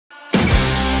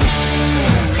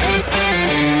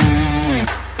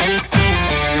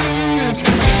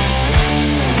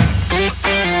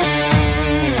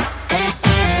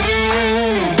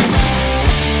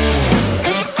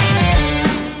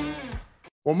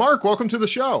Well, Mark, welcome to the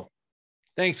show.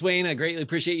 Thanks, Wayne. I greatly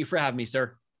appreciate you for having me,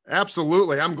 sir.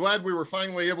 Absolutely. I'm glad we were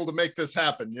finally able to make this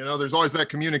happen. You know, there's always that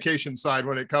communication side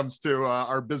when it comes to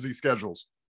our busy schedules.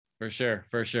 For sure.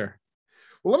 For sure.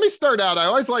 Well, let me start out. I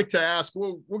always like to ask,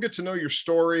 we'll get to know your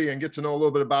story and get to know a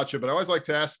little bit about you, but I always like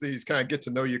to ask these kind of get to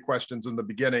know you questions in the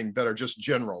beginning that are just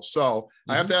general. So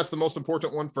I have to ask the most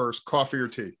important one first, coffee or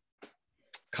tea?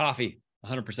 Coffee,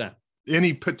 100%.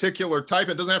 Any particular type?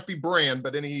 It doesn't have to be brand,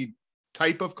 but any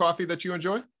type of coffee that you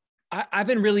enjoy? I've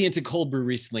been really into cold brew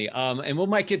recently. And we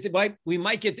might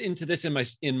get into this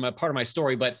in my part of my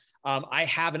story, but I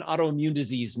have an autoimmune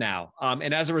disease now.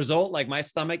 And as a result, like my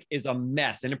stomach is a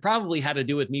mess, and it probably had to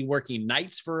do with me working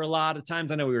nights for a lot of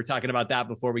times. I know we were talking about that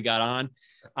before we got on,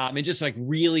 and just like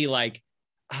really like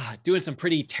doing some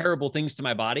pretty terrible things to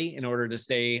my body in order to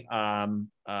stay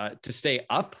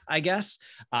up, I guess.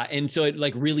 And so it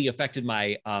like really affected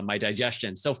my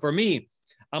digestion. So for me,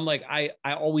 I'm like, I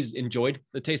always enjoyed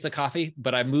the taste of coffee,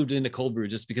 but I moved into cold brew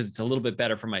just because it's a little bit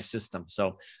better for my system.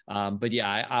 So, but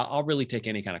yeah, I'll really take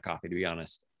any kind of coffee, to be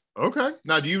honest. Okay.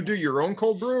 Now, do you do your own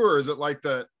cold brew, or is it like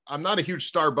I'm not a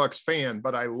huge Starbucks fan,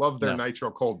 but I love their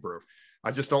nitro cold brew.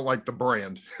 I just don't like the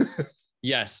brand.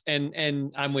 Yes.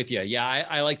 And I'm with you. Yeah.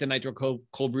 I like the nitro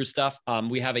cold brew stuff.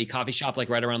 We have a coffee shop like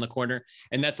right around the corner,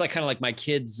 and that's like kind of like my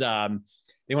kids,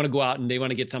 they want to go out and they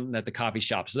want to get something at the coffee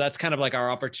shop. So that's kind of like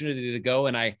our opportunity to go.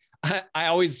 And I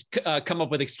always come up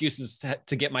with excuses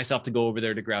to get myself to go over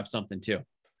there to grab something too.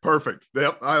 Perfect.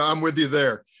 Yep. I'm with you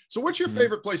there. So what's your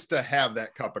favorite place to have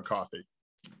that cup of coffee?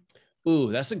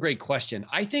 Ooh, that's a great question.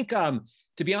 I think,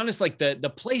 to be honest, like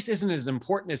the place isn't as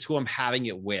important as who I'm having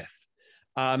it with.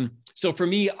 So for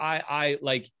me, I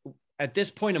like at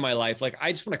this point in my life, like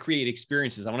I just want to create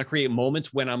experiences. I want to create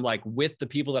moments when I'm like with the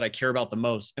people that I care about the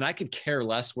most, and I could care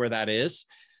less where that is.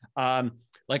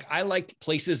 Like I like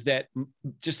places that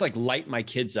just like light my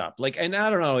kids up. Like, and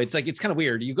I don't know, it's like, it's kind of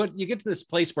weird. You get to this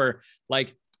place where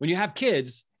like, when you have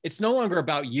kids, it's no longer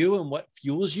about you and what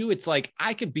fuels you. It's like,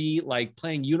 I could be like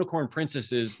playing unicorn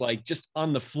princesses, like just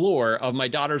on the floor of my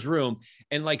daughter's room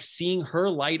and like seeing her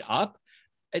light up.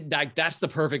 That's the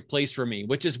perfect place for me,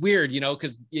 which is weird, you know,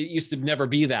 because it used to never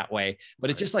be that way, but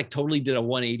it just like totally did a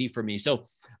 180 for me. So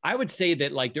I would say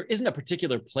that like, there isn't a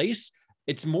particular place.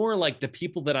 It's more like the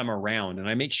people that I'm around, and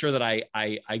I make sure that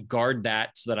I guard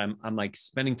that so that I'm like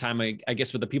spending time, I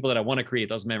guess, with the people that I want to create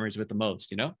those memories with the most,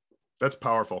 you know? That's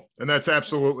powerful. And that's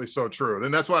absolutely so true.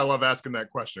 And that's why I love asking that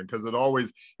question, because it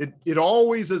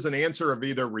always is an answer of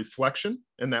either reflection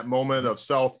in that moment of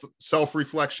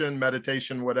self-reflection,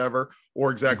 meditation, whatever, or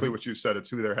exactly what you said. It's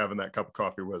who they're having that cup of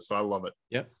coffee with. So I love it.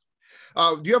 Yep.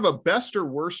 Do you have a best or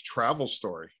worst travel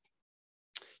story?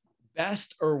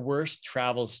 Best or worst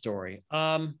travel story?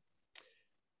 This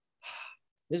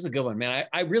is a good one, man.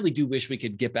 I really do wish we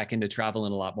could get back into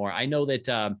traveling a lot more. I know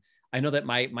that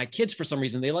my kids, for some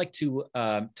reason, they like to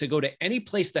go to any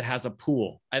place that has a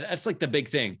pool. That's like the big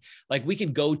thing. Like we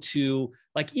could go to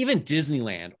like even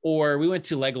Disneyland, or we went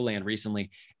to Legoland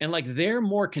recently, and like they're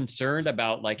more concerned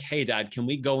about like, hey, Dad, can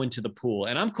we go into the pool?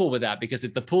 And I'm cool with that because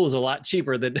the pool is a lot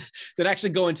cheaper than actually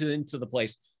going into the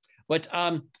place. But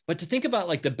to think about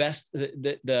like the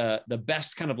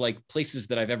best kind of like places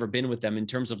that I've ever been with them in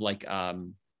terms of like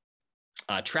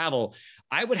travel,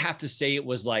 I would have to say it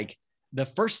was like the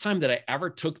first time that I ever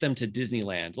took them to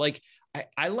Disneyland. Like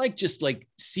I like just like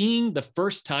seeing the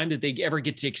first time that they ever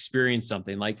get to experience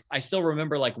something. Like I still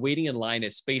remember like waiting in line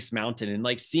at Space Mountain and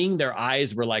like seeing their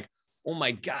eyes were like, oh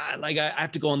my God, like I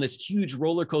have to go on this huge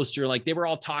roller coaster. Like they were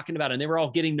all talking about it and they were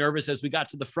all getting nervous as we got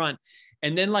to the front.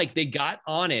 And then like they got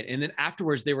on it. And then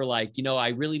afterwards they were like, you know, I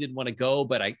really didn't want to go,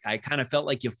 but I kind of felt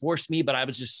like you forced me, but I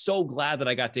was just so glad that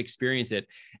I got to experience it.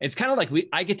 It's kind of like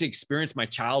I get to experience my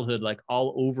childhood like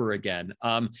all over again.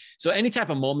 So any type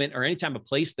of moment or any type of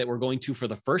place that we're going to for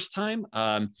the first time,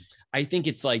 I think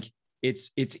it's like,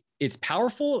 it's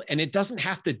powerful, and it doesn't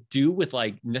have to do with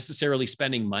like necessarily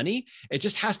spending money. It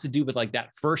just has to do with like that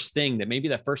first thing, that maybe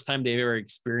the first time they've ever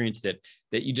experienced it,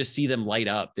 that you just see them light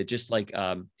up. That just like,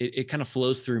 it kind of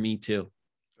flows through me too.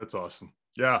 That's awesome.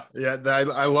 Yeah.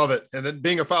 I love it. And then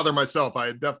being a father myself,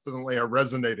 I definitely are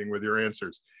resonating with your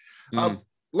answers.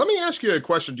 Let me ask you a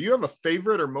question. Do you have a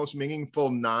favorite or most meaningful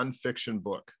nonfiction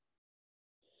book?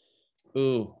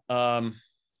 Ooh,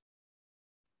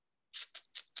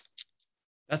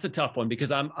 that's a tough one,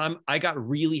 because I got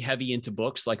really heavy into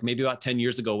books like maybe about 10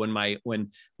 years ago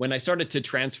when I started to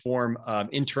transform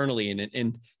internally,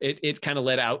 and it kind of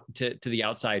led out to the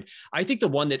outside. I think the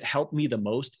one that helped me the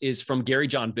most is from Gary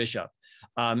John Bishop.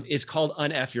 It's called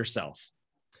Unf Yourself.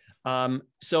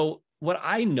 So what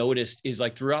I noticed is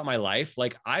like throughout my life,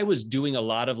 like I was doing a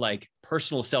lot of like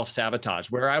personal self-sabotage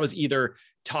where I was either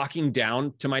talking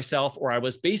down to myself or I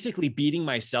was basically beating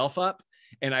myself up.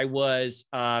 And I was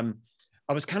kind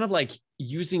of like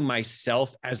using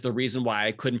myself as the reason why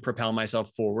I couldn't propel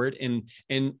myself forward.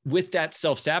 And with that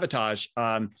self-sabotage,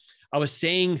 I was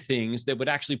saying things that would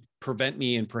actually prevent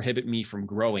me and prohibit me from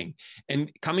growing.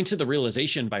 And coming to the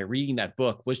realization by reading that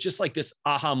book was just like this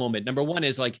aha moment. Number one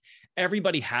is like,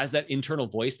 everybody has that internal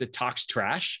voice that talks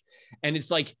trash. And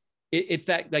it's like, it's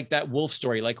that like that wolf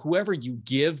story, like whoever you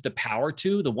give the power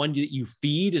to, the one that you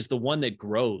feed is the one that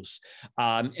grows.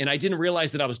 And I didn't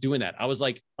realize that I was doing that. I was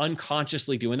like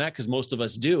unconsciously doing that because most of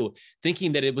us do,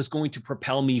 thinking that it was going to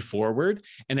propel me forward.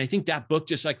 And I think that book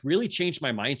just like really changed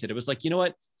my mindset. It was like, you know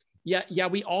what? Yeah,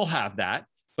 we all have that.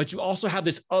 But you also have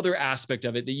this other aspect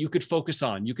of it that you could focus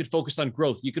on. You could focus on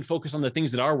growth. You could focus on the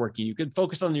things that are working. You could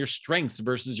focus on your strengths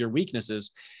versus your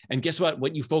weaknesses. And guess what?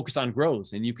 What you focus on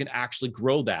grows, and you can actually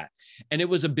grow that. And it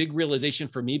was a big realization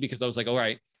for me because I was like, all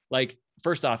right, like,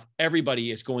 first off,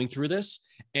 everybody is going through this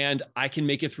and I can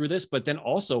make it through this. But then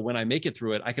also when I make it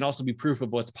through it, I can also be proof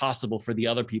of what's possible for the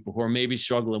other people who are maybe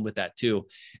struggling with that too.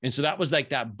 And so that was like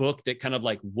that book that kind of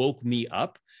like woke me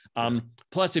up.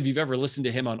 Plus, if you've ever listened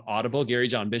to him on Audible, Gary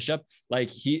John Bishop, like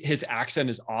his accent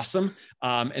is awesome.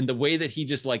 And the way that he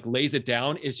just like lays it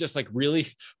down is just like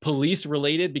really police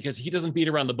related because he doesn't beat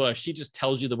around the bush. He just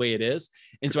tells you the way it is.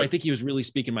 And so I think he was really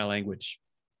speaking my language.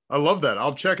 I love that.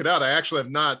 I'll check it out. I actually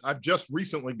have not. I've just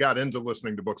recently got into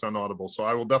listening to books on Audible, so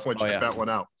I will definitely check that one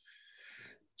out.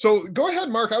 So go ahead,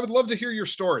 Mark. I would love to hear your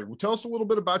story. Well, tell us a little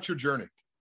bit about your journey.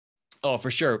 Oh,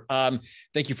 for sure.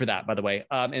 Thank you for that, by the way.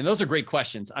 And those are great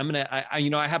questions.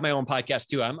 I have my own podcast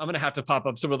too. I'm going to have to pop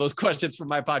up some of those questions from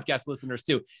my podcast listeners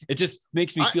too. It just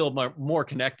makes me feel more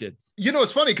connected. You know,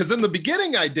 it's funny because in the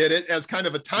beginning I did it as kind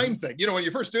of a time thing. You know, when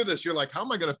you first do this, you're like, how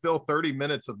am I going to fill 30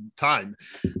 minutes of time?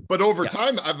 But over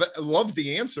time, I've loved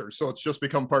the answers. So it's just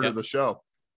become part of the show.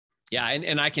 Yeah.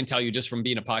 And I can tell you just from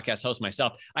being a podcast host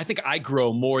myself, I think I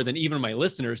grow more than even my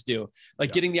listeners do.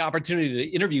 Like getting the opportunity to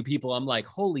interview people, I'm like,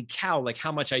 holy cow, like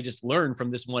how much I just learned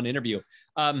from this one interview.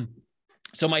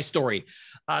 So my story.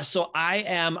 So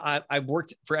I've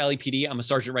worked for LAPD. I'm a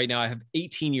sergeant right now. I have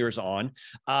 18 years on.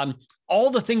 All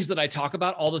the things that I talk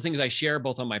about, all the things I share,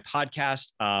 both on my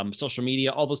podcast, social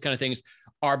media, all those kind of things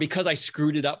are because I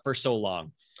screwed it up for so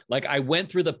long. Like I went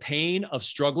through the pain of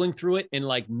struggling through it. And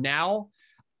like now,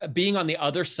 being on the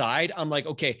other side, I'm like,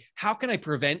 okay, how can I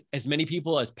prevent as many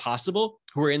people as possible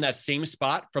who are in that same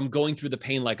spot from going through the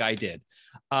pain like I did?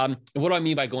 What do I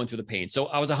mean by going through the pain? So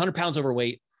I was 100 pounds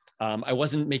overweight. I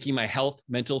wasn't making my health,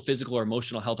 mental, physical, or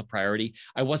emotional health a priority.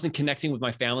 I wasn't connecting with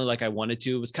my family like I wanted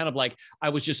to. It was kind of like I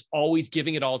was just always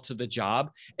giving it all to the job.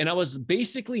 And I was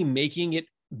basically making it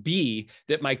be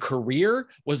that my career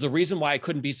was the reason why I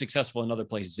couldn't be successful in other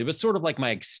places. It was sort of like my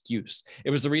excuse. It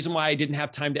was the reason why I didn't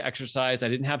have time to exercise. I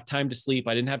didn't have time to sleep.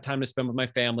 I didn't have time to spend with my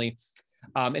family.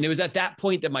 And it was at that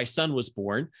point that my son was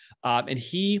born. When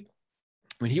he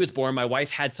was born, my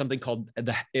wife had something called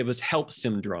it was HELP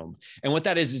syndrome. And what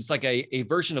that is, it's like a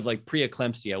version of like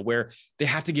preeclampsia where they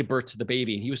have to give birth to the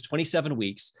baby. And he was 27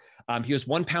 weeks. He was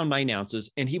 1 pound, 9 ounces.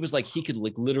 And he was like, he could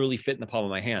like literally fit in the palm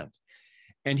of my hand.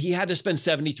 And he had to spend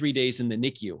 73 days in the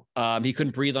NICU. He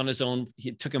couldn't breathe on his own.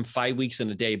 It took him 5 weeks and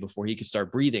a day before he could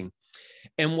start breathing.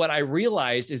 And what I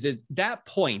realized is at that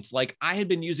point, like I had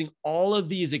been using all of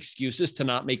these excuses to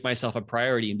not make myself a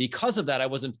priority. And because of that, I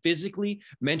wasn't physically,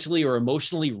 mentally, or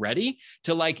emotionally ready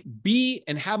to like be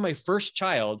and have my first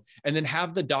child and then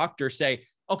have the doctor say,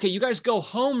 okay, you guys go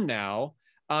home now.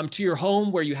 To your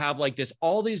home where you have like this,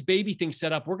 all these baby things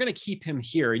set up. We're going to keep him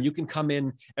here and you can come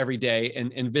in every day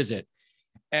and visit.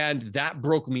 And that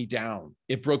broke me down.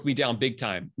 It broke me down big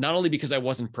time, not only because I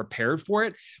wasn't prepared for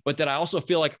it, but that I also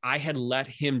feel like I had let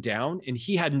him down and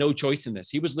he had no choice in this.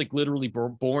 He was like literally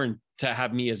born to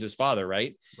have me as his father.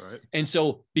 Right. And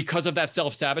so because of that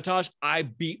self-sabotage, I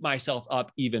beat myself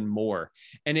up even more.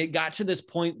 And it got to this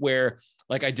point where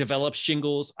like I developed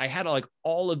shingles. I had like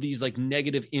all of these like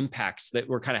negative impacts that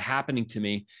were kind of happening to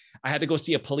me. I had to go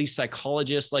see a police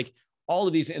psychologist, like all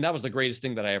of these. And that was the greatest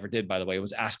thing that I ever did, by the way,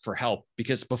 was ask for help,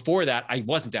 because before that, I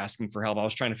wasn't asking for help. I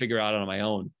was trying to figure it out on my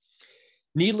own.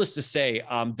 Needless to say,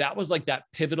 that was like that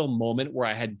pivotal moment where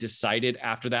I had decided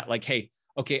after that, like, hey,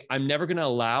 okay, I'm never going to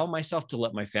allow myself to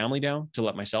let my family down, to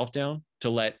let myself down,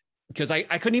 because I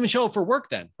couldn't even show up for work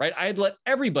then, right? I had let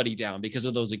everybody down because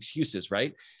of those excuses,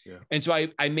 right? Yeah. And so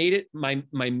I made it my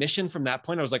mission from that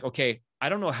point. I was like, okay, I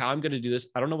don't know how I'm going to do this.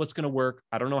 I don't know what's going to work.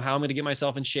 I don't know how I'm going to get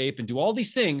myself in shape and do all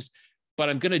these things, but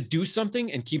I'm going to do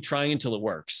something and keep trying until it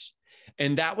works.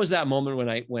 And that was that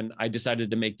moment when I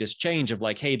decided to make this change of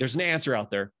like, hey, there's an answer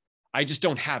out there. I just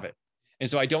don't have it. And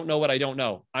so I don't know what I don't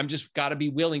know. I'm just got to be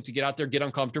willing to get out there, get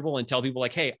uncomfortable, and tell people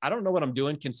like, hey, I don't know what I'm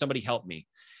doing. Can somebody help me?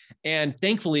 And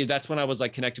thankfully, that's when I was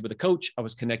like connected with a coach. I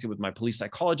was connected with my police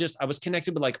psychologist. I was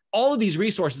connected with like all of these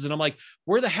resources. And I'm like,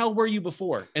 where the hell were you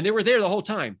before? And they were there the whole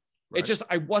time. Right. It just,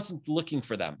 I wasn't looking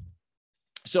for them.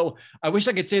 So I wish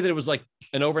I could say that it was like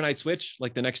an overnight switch.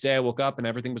 Like the next day I woke up and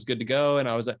everything was good to go and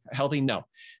I was healthy. No.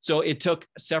 So it took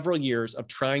several years of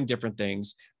trying different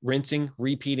things, rinsing,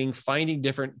 repeating, finding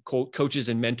different coaches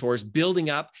and mentors, building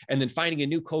up, and then finding a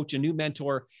new coach, a new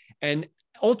mentor. And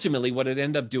ultimately what it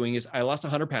ended up doing is I lost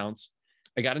 100 pounds.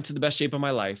 I got into the best shape of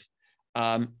my life.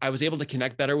 I was able to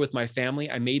connect better with my family.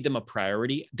 I made them a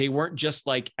priority. They weren't just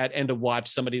like at end of watch,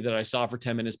 somebody that I saw for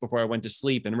 10 minutes before I went to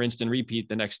sleep and rinsed and repeat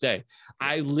the next day.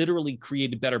 I literally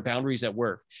created better boundaries at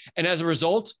work. And as a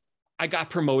result, I got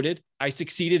promoted. I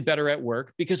succeeded better at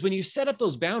work because when you set up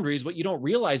those boundaries, what you don't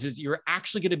realize is you're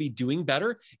actually going to be doing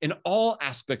better in all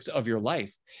aspects of your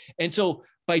life. And so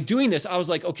by doing this, I was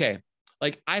like, okay,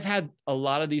 like I've had a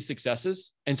lot of these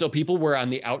successes. And so people were on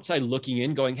the outside looking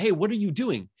in going, hey, what are you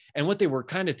doing? And what they were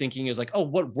kind of thinking is like, oh,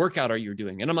 what workout are you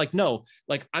doing? And I'm like, no,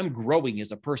 like I'm growing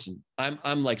as a person.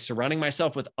 I'm like surrounding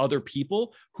myself with other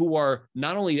people who are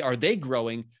not only are they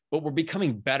growing, but we're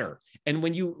becoming better. And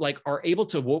when you like are able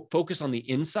to focus on the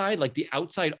inside, like the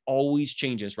outside always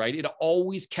changes, right? It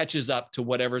always catches up to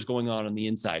whatever's going on the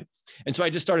inside. And so I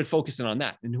just started focusing on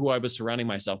that and who I was surrounding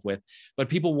myself with, but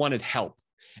people wanted help.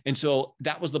 And so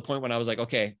that was the point when I was like,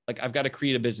 okay, like I've got to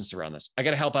create a business around this. I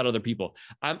got to help out other people.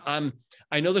 I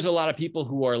know there's a lot of people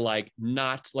who are like,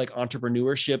 not like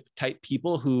entrepreneurship type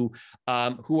people who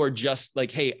are just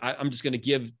like, hey, I'm just going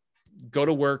to go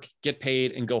to work, get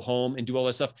paid and go home and do all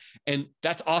this stuff. And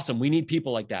that's awesome. We need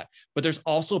people like that. But there's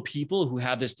also people who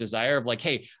have this desire of like,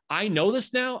 hey, I know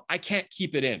this now. I can't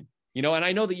keep it in, you know? And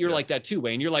I know that you're like that too,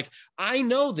 Wayne. You're like, I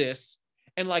know this.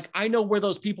 And like, I know where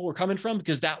those people were coming from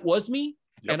because that was me.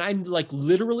 Yep. And I like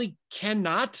literally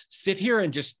cannot sit here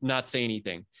and just not say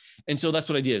anything. And so that's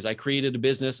what I did is I created a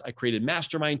business. I created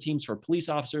mastermind teams for police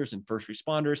officers and first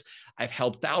responders. I've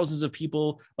helped thousands of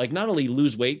people like not only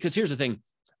lose weight, because here's the thing.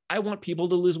 I want people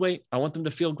to lose weight. I want them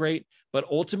to feel great, but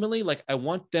ultimately like I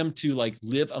want them to like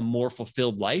live a more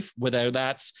fulfilled life, whether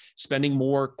that's spending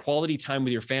more quality time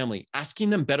with your family, asking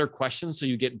them better questions so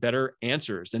you get better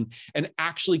answers and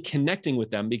actually connecting with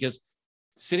them because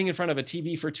sitting in front of a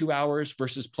TV for 2 hours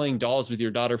versus playing dolls with your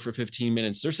daughter for 15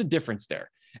 minutes, there's a difference there.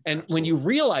 And Absolutely. When you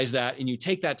realize that and you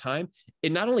take that time,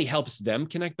 it not only helps them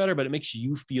connect better, but it makes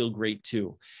you feel great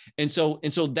too. And so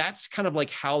that's kind of like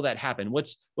how that happened.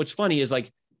 What's funny is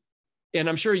like, and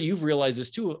I'm sure you've realized this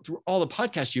too, through all the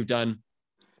podcasts you've done,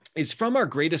 is from our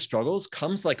greatest struggles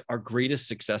comes like our greatest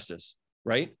successes,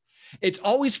 right? It's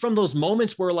always from those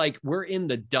moments where like we're in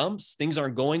the dumps, things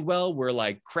aren't going well, we're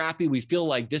like crappy, we feel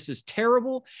like this is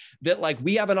terrible, that like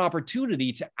we have an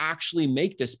opportunity to actually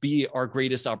make this be our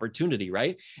greatest opportunity,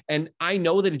 right? And I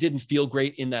know that it didn't feel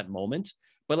great in that moment,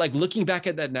 but like looking back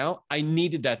at that now, I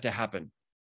needed that to happen.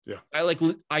 Yeah.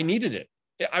 I needed it.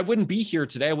 I wouldn't be here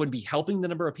today. I wouldn't be helping the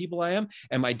number of people I am.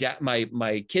 And my dad,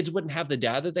 my kids wouldn't have the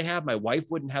dad that they have. My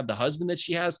wife wouldn't have the husband that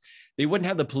she has. They wouldn't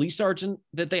have the police sergeant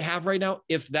that they have right now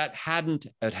if that hadn't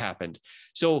had happened.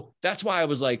 So that's why I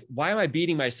was like, why am I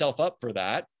beating myself up for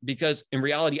that? Because in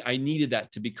reality, I needed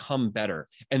that to become better.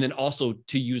 And then also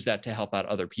to use that to help out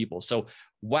other people. So,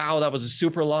 wow, that was a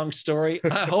super long story.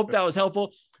 I hope that was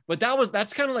helpful, but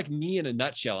that's kind of like me in a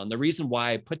nutshell. And the reason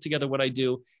why I put together what I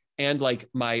do and like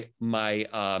my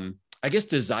I guess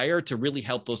desire to really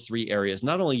help those three areas,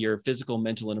 not only your physical,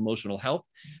 mental, and emotional health,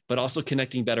 but also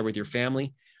connecting better with your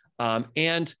family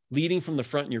and leading from the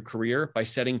front in your career by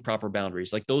setting proper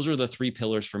boundaries. Like those are the three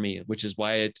pillars for me, which is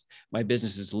why my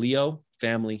business is Leo,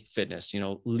 family, fitness,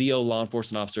 Leo, law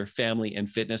enforcement officer, family, and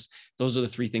fitness. Those are the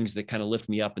three things that kind of lift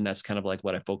me up. And that's kind of like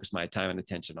what I focus my time and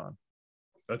attention on.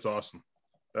 That's awesome.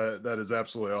 That is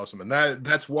absolutely awesome. And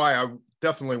that's why I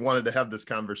definitely wanted to have this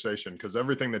conversation, because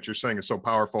everything that you're saying is so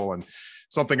powerful and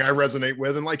something I resonate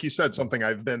with. And like you said, something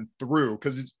I've been through,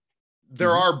 because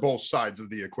there are both sides of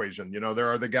the equation.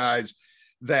 There are the guys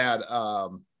that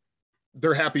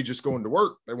they're happy just going to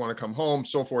work. They want to come home,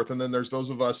 so forth. And then there's those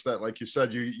of us that, like you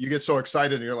said, you get so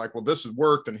excited and you're like, well, this has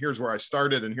worked and here's where I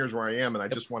started and here's where I am. And I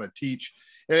just want to teach.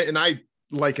 And I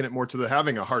liken it more to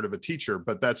having a heart of a teacher,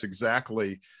 but that's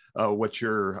exactly what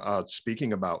you're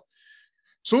speaking about.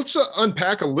 So let's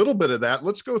unpack a little bit of that.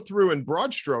 Let's go through in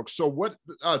broad strokes. So what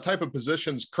type of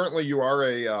positions? Currently you are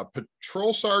a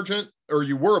patrol sergeant, or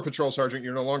you were a patrol sergeant.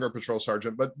 You're no longer a patrol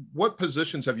sergeant, but what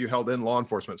positions have you held in law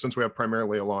enforcement, since we have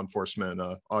primarily a law enforcement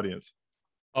audience?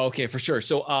 Okay, for sure.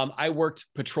 So I worked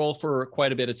patrol for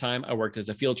quite a bit of time. I worked as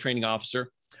a field training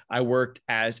officer. I worked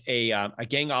as a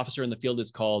gang officer in the field.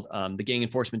 Is called the Gang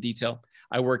Enforcement Detail.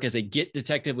 I work as a GIT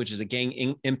detective, which is a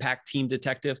gang impact team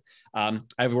detective.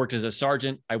 I've worked as a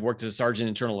sergeant. I've worked as a sergeant in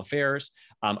internal affairs.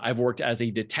 I've worked as a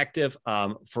detective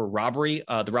for robbery,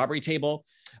 the robbery table.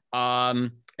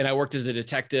 And I worked as a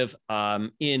detective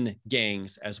in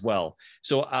gangs as well.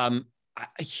 So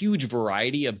a huge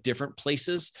variety of different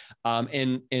places.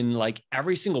 And in like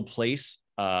every single place,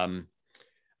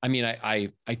 I mean,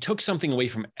 I took something away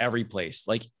from every place.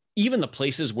 Like even the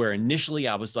places where initially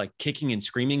I was like kicking and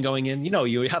screaming going in,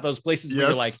 you have those places where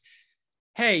you're like,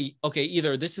 hey, okay,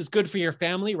 either this is good for your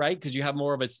family, right? Because you have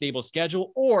more of a stable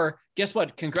schedule, or guess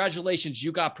what? Congratulations,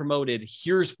 you got promoted.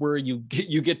 Here's where you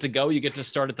get to go. You get to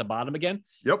start at the bottom again.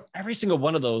 Yep. Every single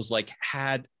one of those like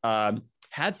had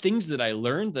things that I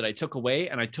learned that I took away,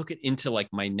 and I took it into like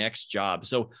my next job.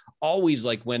 So always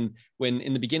like when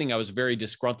in the beginning I was very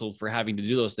disgruntled for having to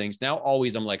do those things. Now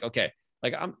always I'm like, okay,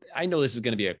 like I know this is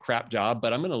going to be a crap job,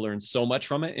 but I'm going to learn so much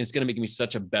from it. And it's going to make me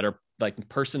such a better like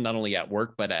person, not only at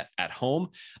work, but at home.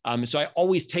 So I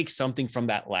always take something from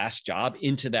that last job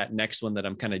into that next one that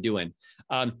I'm kind of doing.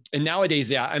 And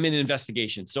nowadays, yeah, I'm in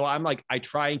investigation. So I'm like, I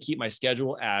try and keep my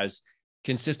schedule as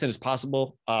consistent as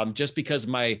possible. Just because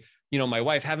my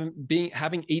wife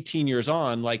having 18 years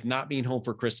on, like not being home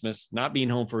for Christmas, not being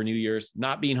home for New Year's,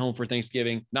 not being home for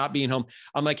Thanksgiving, not being home.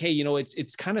 I'm like, hey,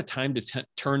 it's kind of time to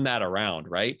turn that around.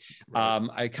 Right.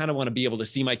 I kind of want to be able to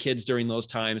see my kids during those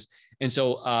times. And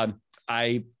so,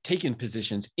 I've taken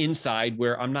positions inside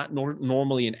where I'm not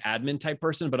normally an admin type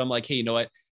person, but I'm like, hey, you know what?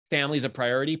 Family's a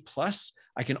priority. Plus,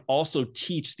 I can also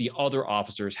teach the other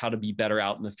officers how to be better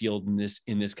out in the field in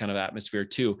this kind of atmosphere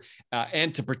too,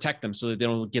 and to protect them so that they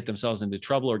don't get themselves into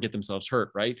trouble or get themselves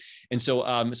hurt, right? And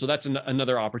so, so that's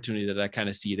another opportunity that I kind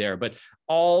of see there. But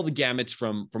all the gamuts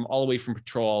from all the way from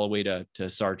patrol all the way to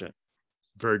sergeant.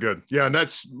 Very good. Yeah. And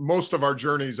that's most of our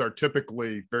journeys are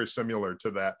typically very similar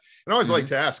to that. And I always like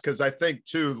to ask, because I think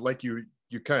too, like you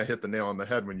kind of hit the nail on the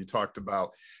head when you talked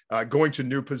about going to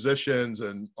new positions,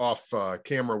 and off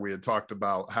camera, we had talked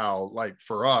about how, like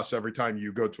for us, every time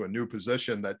you go to a new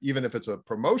position, that even if it's a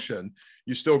promotion,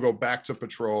 you still go back to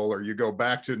patrol, or you go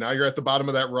back to, now you're at the bottom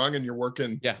of that rung and you're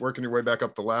working your way back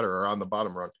up the ladder or on the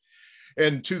bottom rung.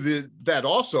 And that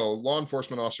also, law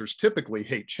enforcement officers typically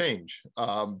hate change.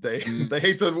 They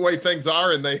hate the way things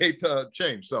are, and they hate the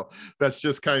change. So that's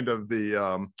just kind of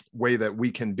the way that we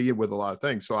can be with a lot of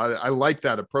things. So I like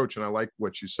that approach, and I like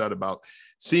what you said about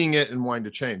seeing it and wanting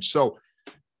to change. So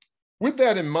with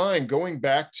that in mind, going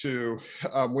back to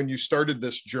when you started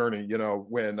this journey,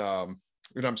 when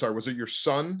I'm sorry, was it your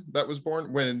son that was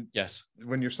born? Yes.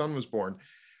 When your son was born,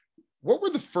 what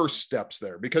were the first steps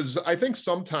there? Because I think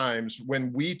sometimes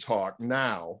when we talk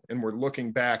now and we're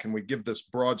looking back and we give this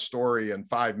broad story in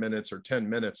 5 minutes or 10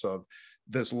 minutes of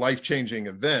this life-changing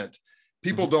event,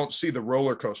 people don't see the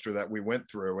roller coaster that we went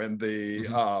through, and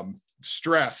the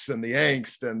stress and the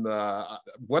angst and the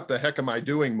what the heck am I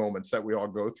doing moments that we all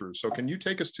go through. So can you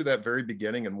take us to that very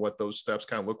beginning and what those steps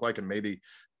kind of look like, and maybe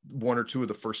one or two of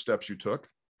the first steps you took?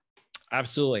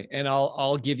 Absolutely. And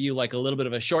I'll give you like a little bit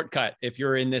of a shortcut if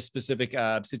you're in this specific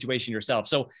situation yourself.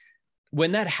 So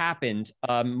when that happened,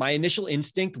 my initial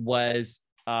instinct was,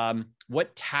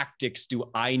 what tactics do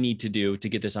I need to do to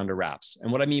get this under wraps?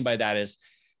 And what I mean by that is,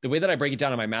 the way that I break it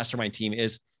down on my mastermind team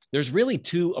is there's really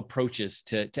two approaches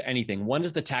to anything. One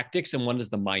is the tactics and one is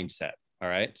the mindset. All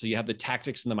right. So you have the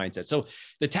tactics and the mindset. So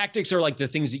the tactics are like the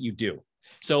things that you do.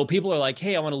 So people are like,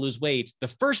 hey, I want to lose weight. The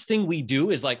first thing we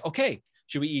do is like, okay,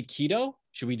 should we eat keto?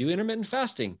 Should we do intermittent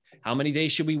fasting? How many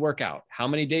days should we work out? How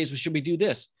many days should we do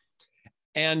this?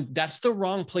 And that's the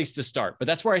wrong place to start. But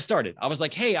that's where I started. I was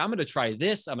like, hey, I'm going to try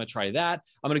this. I'm going to try that.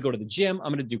 I'm going to go to the gym.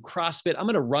 I'm going to do CrossFit. I'm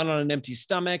going to run on an empty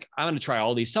stomach. I'm going to try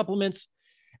all these supplements.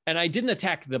 And I didn't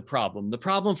attack the problem. The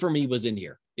problem for me was in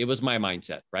here. It was my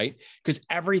mindset, right? Because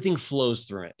everything flows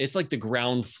through it. It's like the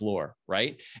ground floor,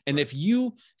 right? And if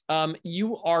you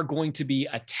are going to be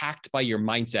attacked by your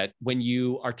mindset when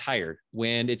you are tired,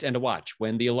 when it's end of watch,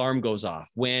 when the alarm goes off,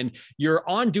 when you're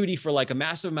on duty for like a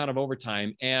massive amount of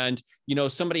overtime, and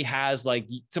somebody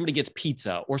gets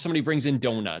pizza or somebody brings in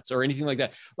donuts or anything like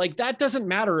that. Like that doesn't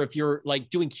matter if you're like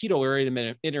doing keto or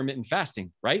intermittent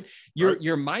fasting, right?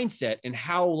 Your mindset and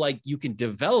how like you can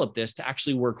develop this to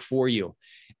actually work for you.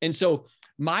 And so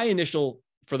my initial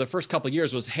for the first couple of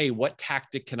years was, hey, what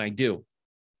tactic can I do?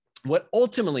 What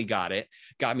ultimately got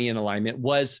me in alignment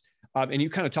was, and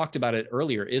you kind of talked about it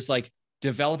earlier, is like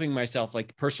developing myself,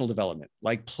 like personal development,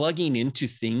 like plugging into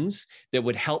things that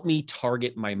would help me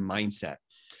target my mindset.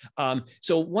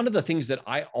 So one of the things that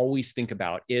I always think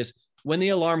about is when the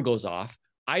alarm goes off,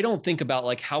 I don't think about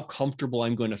like how comfortable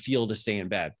I'm going to feel to stay in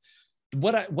bed.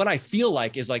 What I feel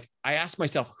like is like, I ask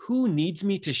myself, who needs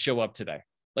me to show up today?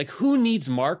 Like, who needs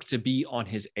Marc to be on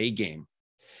his A game?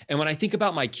 And when I think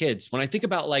about my kids, when I think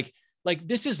about like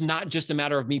this is not just a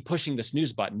matter of me pushing the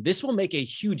snooze button. This will make a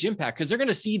huge impact because they're going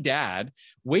to see dad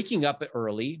waking up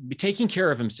early, be taking care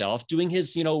of himself, doing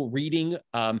his, reading,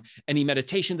 any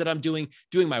meditation that I'm doing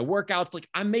my workouts. Like,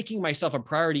 I'm making myself a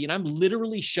priority, and I'm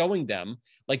literally showing them,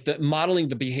 like, modeling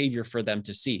the behavior for them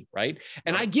to see. Right.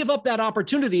 And I give up that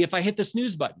opportunity if I hit the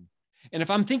snooze button. And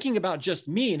if I'm thinking about just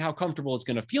me and how comfortable it's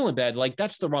going to feel in bed, like,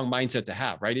 that's the wrong mindset to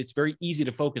have, right? It's very easy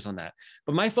to focus on that.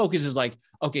 But my focus is like,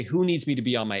 okay, who needs me to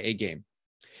be on my A game?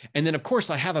 And then, of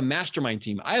course, I have a mastermind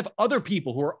team. I have other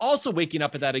people who are also waking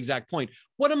up at that exact point.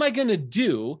 What am I going to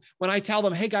do when I tell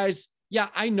them, hey, guys, yeah,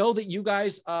 I know that you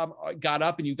guys got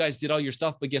up and you guys did all your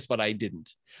stuff, but guess what? I didn't.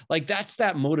 Like, that's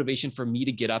that motivation for me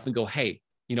to get up and go, hey,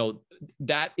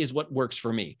 that is what works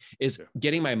for me, is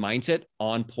getting my mindset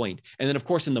on point. And then, of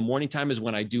course, in the morning time is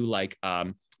when I do like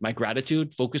my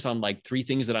gratitude, focus on like 3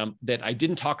 things that I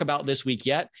didn't talk about this week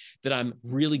yet, that I'm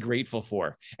really grateful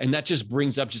for. And that just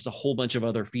brings up just a whole bunch of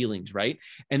other feelings. Right.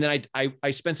 And then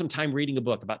I spend some time reading a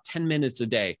book, about 10 minutes a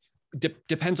day.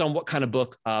 Depends on what kind of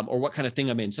book or what kind of thing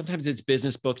I'm in. Sometimes it's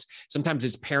business books. Sometimes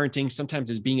it's parenting. Sometimes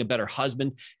it's being a better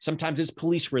husband. Sometimes it's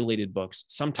police related books.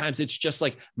 Sometimes it's just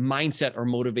like mindset or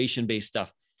motivation based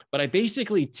stuff. But I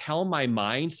basically tell my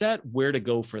mindset where to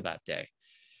go for that day.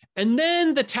 And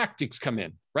then the tactics come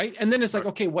in, right? And then it's like,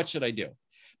 okay, what should I do?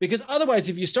 Because otherwise,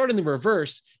 if you start in the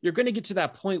reverse, you're going to get to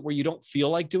that point where you don't feel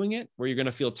like doing it, where you're going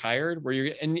to feel tired,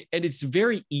 and it's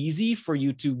very easy for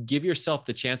you to give yourself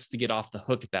the chance to get off the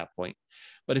hook at that point.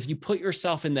 But if you put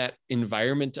yourself in that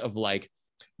environment of like,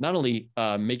 not only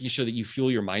making sure that you fuel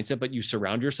your mindset, but you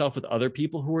surround yourself with other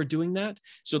people who are doing that,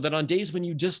 so that on days when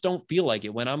you just don't feel like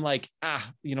it, when I'm like,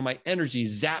 my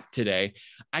energy's zapped today,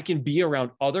 I can be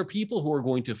around other people who are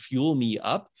going to fuel me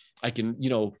up. I can,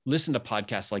 listen to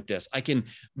podcasts like this. I can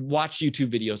watch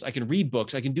YouTube videos. I can read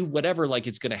books. I can do whatever, like,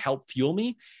 it's going to help fuel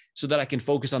me so that I can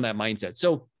focus on that mindset.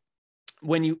 So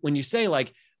when you say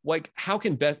like, how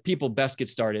can people best get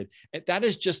started? That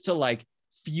is just to like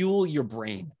fuel your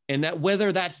brain. And that,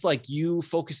 whether that's like you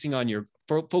focusing on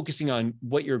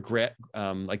what your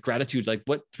like gratitude, like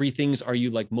what 3 things are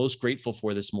you like most grateful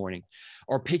for this morning,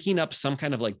 or picking up some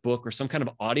kind of like book or some kind of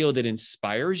audio that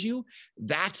inspires you.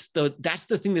 That's the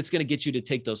thing that's going to get you to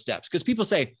take those steps. Because people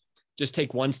say, just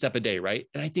take 1 step a day, right?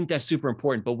 And I think that's super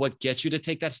important. But what gets you to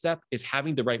take that step is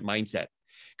having the right mindset.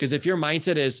 Because if your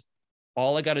mindset is,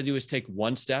 all I got to do is take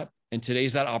 1 step, and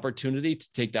today's that opportunity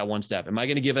to take that 1 step. Am I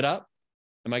going to give it up?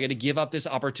 Am I going to give up this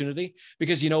opportunity?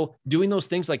 Because, doing those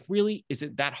things, like, really, is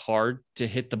it that hard to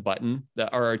hit the button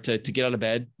or to get out of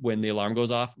bed when the alarm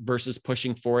goes off versus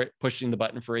pushing the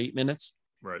button for 8 minutes?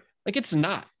 Right. Like, it's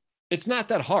not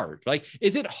that hard. Like,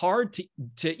 is it hard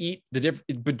to eat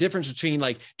the difference between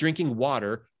like drinking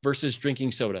water versus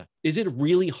drinking soda? Is it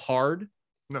really hard?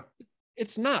 No.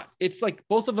 It's not. It's like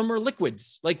both of them are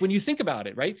liquids. Like, when you think about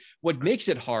it, right? What makes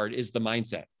it hard is the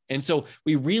mindset. And so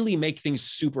we really make things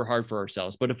super hard for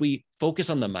ourselves. But if we focus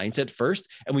on the mindset first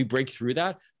and we break through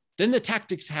that, then the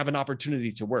tactics have an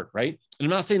opportunity to work, right? And I'm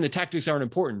not saying the tactics aren't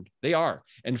important. They are.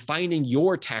 And finding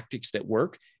your tactics that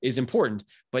work is important,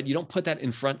 but you don't put that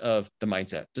in front of the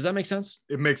mindset. Does that make sense?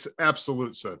 It makes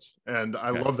absolute sense. And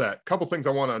I love that. A couple things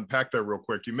I want to unpack there real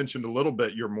quick. You mentioned a little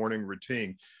bit your morning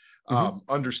routine,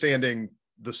 understanding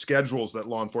the schedules that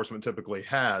law enforcement typically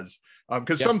has.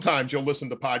 Because sometimes you'll listen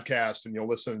to podcasts and you'll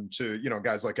listen to,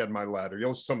 guys like Ed Milet, or you'll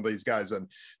listen to some of these guys, and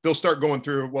they'll start going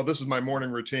through, well, this is my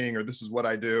morning routine, or this is what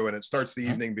I do. And it starts the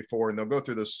evening before, and they'll go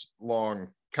through this long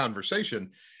conversation.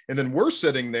 And then we're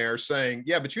sitting there saying,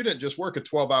 yeah, but you didn't just work a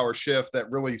 12-hour shift that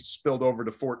really spilled over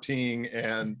to 14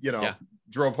 and,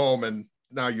 drove home, and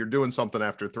now you're doing something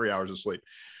after 3 hours of sleep.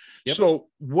 Yep. So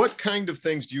what kind of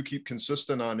things do you keep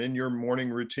consistent on in your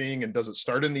morning routine? And does it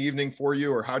start in the evening for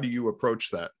you, or how do you approach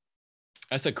that?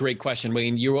 That's a great question,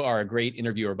 Wayne. You are a great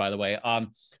interviewer, by the way.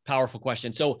 Powerful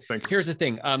question. So here's the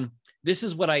thing. This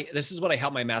is what I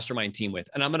help my mastermind team with.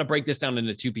 And I'm going to break this down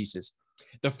into 2 pieces.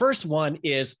 The first one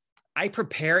is I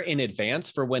prepare in advance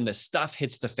for when the stuff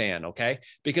hits the fan. Okay.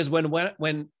 Because when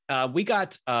we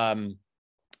got,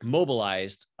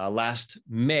 mobilized last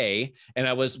May, and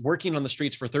I was working on the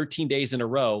streets for 13 days in a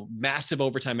row, massive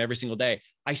overtime every single day,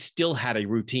 I still had a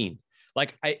routine.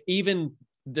 Like, even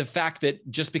the fact that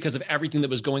just because of everything that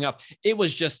was going up, it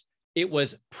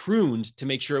was pruned to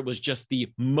make sure it was just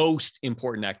the most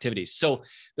important activities. So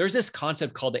there's this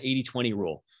concept called the 80-20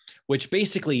 rule, which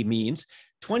basically means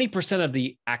 20% of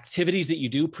the activities that you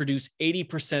do produce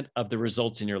 80% of the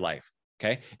results in your life.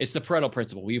 Okay. It's the Pareto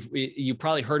principle. You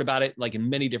probably heard about it like in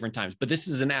many different times, but this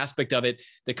is an aspect of it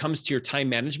that comes to your time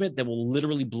management that will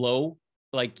literally blow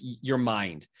like your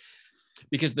mind,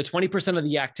 because the 20% of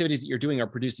the activities that you're doing are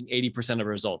producing 80% of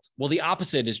results. Well, the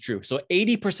opposite is true. So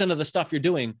 80% of the stuff you're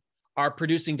doing are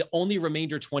producing the only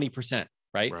remainder 20%,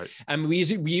 right? And we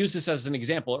use this as an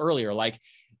example earlier, like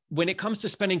when it comes to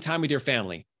spending time with your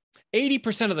family,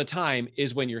 80% of the time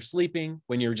is when you're sleeping,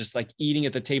 when you're just like eating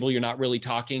at the table, you're not really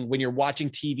talking, when you're watching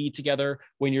TV together,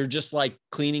 when you're just like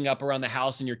cleaning up around the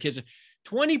house and your kids.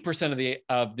 20%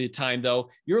 of the time though,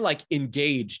 you're like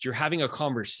engaged, you're having a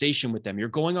conversation with them, you're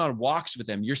going on walks with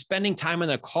them, you're spending time in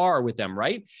the car with them,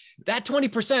 right? That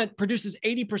 20% produces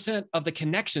 80% of the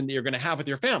connection that you're going to have with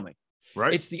your family.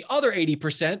 Right. It's the other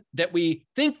 80% that we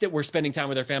think that we're spending time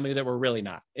with our family that we're really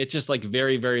not. It's just like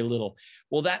very, very little.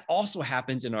 Well, that also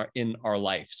happens in our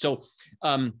life. So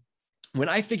when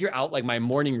I figure out like my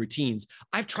morning routines,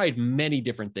 I've tried many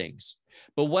different things.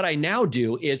 But what I now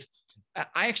do is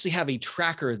I actually have a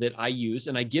tracker that I use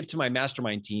and I give to my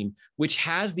mastermind team, which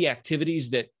has the activities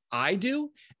that I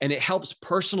do, and it helps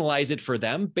personalize it for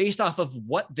them based off of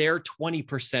what their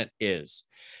 20% is.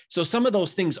 So some of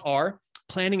those things are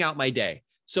planning out my day.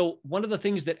 So one of the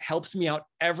things that helps me out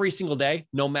every single day,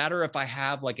 no matter if I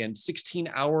have like a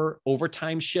 16-hour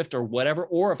overtime shift or whatever,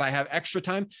 or if I have extra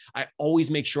time, I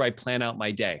always make sure I plan out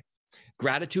my day.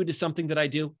 Gratitude is something that I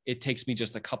do. It takes me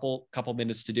just a couple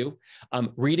minutes to do.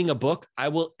 Reading a book, I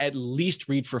will at least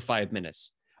read for 5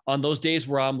 minutes. On those days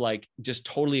where I'm like just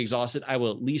totally exhausted, I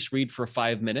will at least read for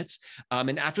 5 minutes.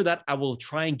 And after that, I will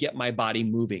try and get my body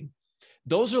moving.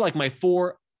 Those are like my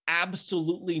 4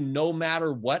 absolutely no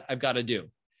matter what I've got to do.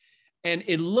 And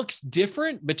it looks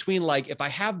different between like if I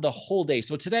have the whole day.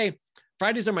 So today,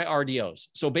 Fridays are my RDOs.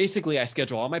 So basically I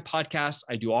schedule all my podcasts,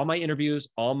 I do all my interviews,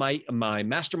 all my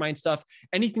mastermind stuff,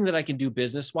 anything that I can do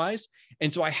business-wise.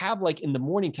 And so I have like in the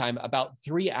morning time about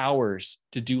 3 hours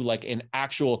to do like an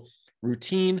actual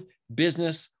routine,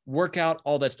 business, workout,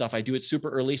 all that stuff. I do it super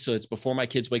early. So it's before my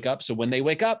kids wake up. So when they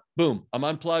wake up, boom, I'm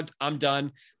unplugged, I'm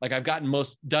done. Like I've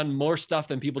done more stuff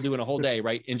than people do in a whole day,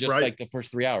 right? In just like the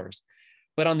first 3 hours.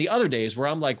 But on the other days where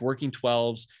I'm like working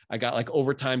 12s, I got like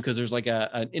overtime because there's like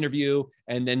an interview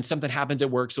and then something happens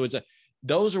at work. So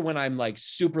those are when I'm like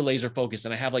super laser focused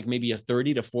and I have like maybe a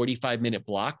 30 to 45 minute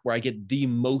block where I get the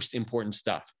most important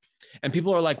stuff. And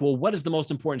people are like, well, what is the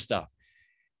most important stuff?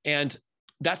 And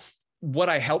that's what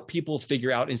I help people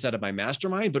figure out inside of my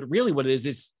mastermind. But really what it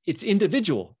is, it's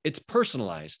individual, it's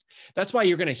personalized. That's why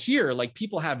you're going to hear like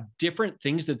people have different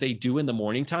things that they do in the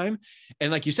morning time.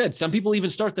 And like you said, some people even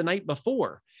start the night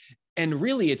before. And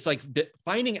really it's like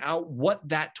finding out what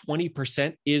that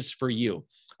 20% is for you.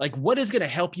 Like what is going to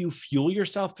help you fuel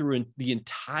yourself through the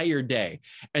entire day.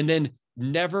 And then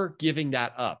never giving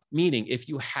that up. Meaning if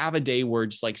you have a day where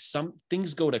just like some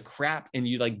things go to crap and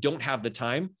you like don't have the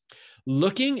time,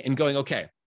 looking and going, okay,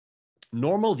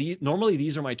 normally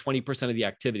these are my 20% of the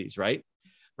activities, right?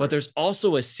 But there's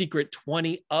also a secret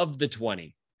 20 of the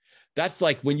 20. That's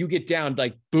like when you get down,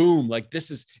 like, boom, like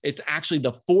it's actually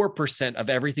the 4% of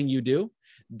everything you do.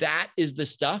 That is the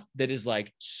stuff that is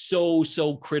like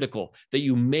so critical that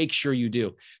you make sure you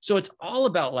do. So it's all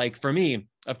about like, for me,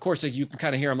 of course, like you can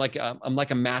kind of hear, I'm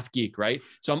like a math geek, right?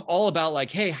 So I'm all about like,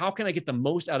 hey, how can I get the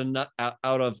most out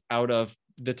of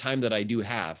the time that I do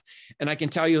have? And I can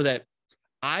tell you that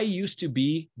I used to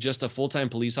be just a full-time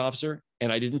police officer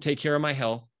and I didn't take care of my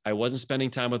health. I wasn't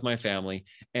spending time with my family.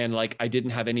 And like, I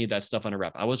didn't have any of that stuff on a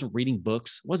wrap. I wasn't reading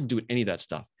books, wasn't doing any of that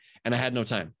stuff. And I had no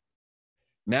time.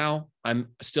 Now I'm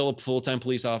still a full-time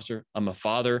police officer. I'm a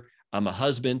father. I'm a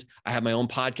husband. I have my own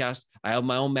podcast. I have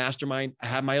my own mastermind. I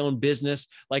have my own business.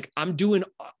 Like I'm doing,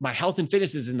 my health and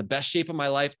fitness is in the best shape of my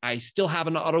life. I still have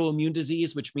an autoimmune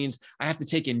disease, which means I have to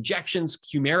take injections,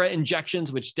 Humira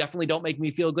injections, which definitely don't make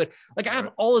me feel good. Like I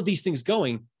have all of these things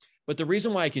going, but the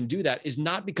reason why I can do that is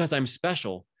not because I'm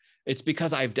special. It's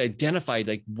because I've identified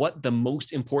like what the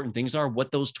most important things are,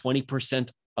 what those 20%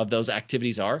 of those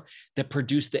activities are that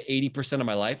produce the 80% of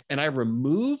my life. And I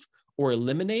remove or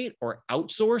eliminate or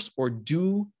outsource or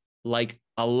do like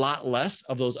a lot less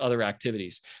of those other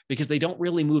activities because they don't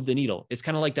really move the needle. It's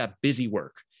kind of like that busy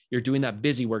work. You're doing that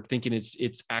busy work thinking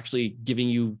it's actually giving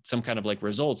you some kind of like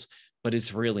results, but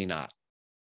it's really not.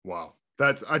 Wow.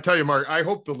 I tell you, Mark, I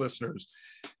hope the listeners,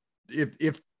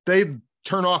 if they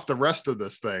turn off the rest of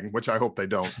this thing, which I hope they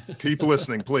don't, keep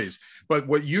listening, please. But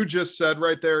what you just said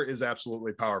right there is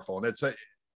absolutely powerful. And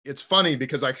it's funny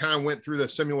because I kind of went through the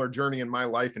similar journey in my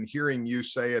life, and hearing you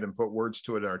say it and put words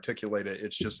to it and articulate it,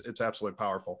 it's absolutely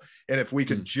powerful. And if we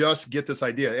could just get this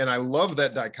idea, and I love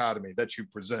that dichotomy that you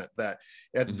present, that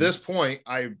at this point,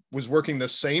 I was working the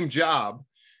same job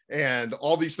and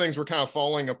all these things were kind of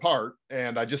falling apart,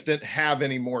 and I just didn't have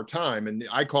any more time. And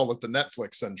I call it the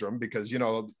Netflix syndrome because,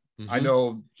 I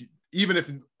know even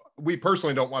if we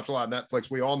personally don't watch a lot of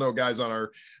Netflix, we all know guys on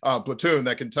our platoon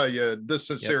that can tell you this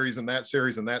series and that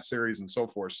series and that series and so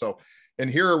forth. So, and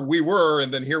here we were,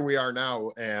 and then here we are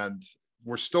now, and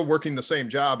we're still working the same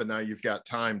job. And now you've got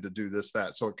time to do this,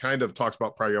 that. So it kind of talks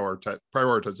about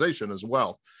prioritization as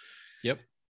well. Yep.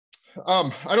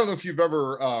 I don't know if you've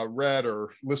ever read or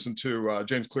listened to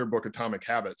James Clear book, Atomic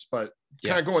Habits, but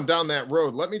kind of going down that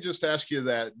road, let me just ask you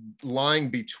that line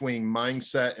between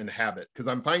mindset and habit, because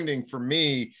I'm finding for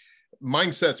me,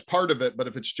 mindset's part of it, but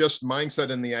if it's just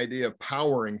mindset and the idea of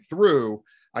powering through,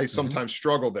 I sometimes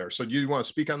struggle there. So do you want to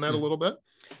speak on that a little bit?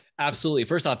 Absolutely.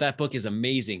 First off, that book is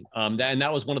amazing. And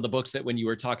that was one of the books that when you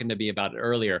were talking to me about it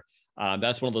earlier,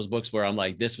 that's one of those books where I'm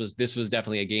like, this was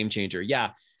definitely a game changer.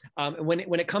 Yeah. When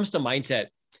it comes to mindset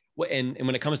and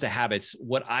when it comes to habits,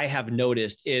 what I have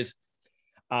noticed is,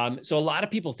 so a lot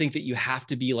of people think that you have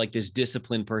to be like this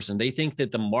disciplined person. They think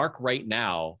that the mark right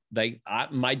now,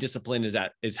 my discipline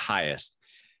is highest.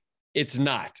 It's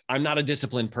not. I'm not a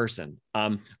disciplined person.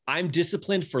 I'm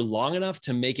disciplined for long enough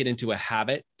to make it into a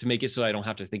habit, to make it so I don't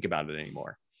have to think about it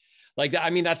anymore. Like, I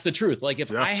mean, that's the truth. Like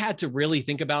if I had to really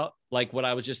think about like what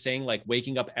I was just saying, like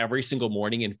waking up every single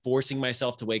morning and forcing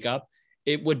myself to wake up,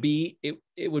 it would be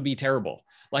terrible.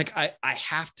 Like I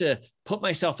have to put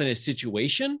myself in a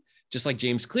situation, just like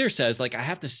James Clear says, like I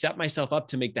have to set myself up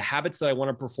to make the habits that I want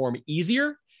to perform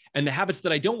easier and the habits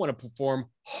that I don't want to perform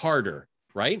harder.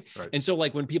 Right. And so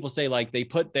like when people say like they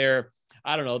put their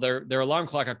alarm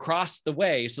clock across the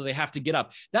way, so they have to get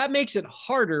up, that makes it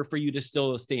harder for you to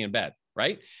still stay in bed.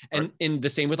 Right. And in the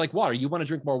same with like water, you want to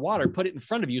drink more water, put it in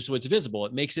front of you so it's visible.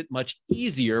 It makes it much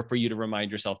easier for you to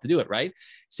remind yourself to do it. Right.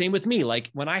 Same with me. Like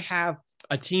when I have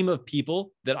a team of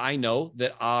people that I know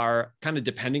that are kind of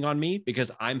depending on me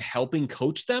because I'm helping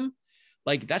coach them,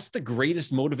 like that's the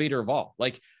greatest motivator of all.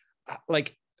 Like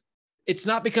it's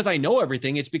not because I know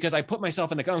everything. It's because I put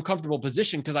myself in an uncomfortable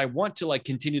position because I want to like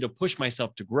continue to push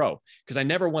myself to grow, because I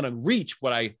never want to reach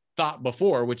what I thought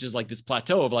before, which is like this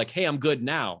plateau of like, hey, I'm good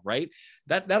now. Right.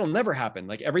 That'll never happen.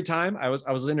 Like every time I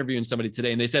was interviewing somebody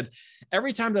today and they said,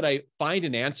 every time that I find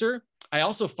an answer, I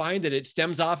also find that it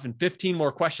stems off and 15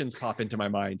 more questions pop into my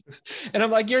mind. And I'm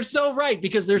like, you're so right.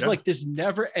 Because there's like this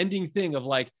never ending thing of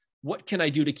like, what can I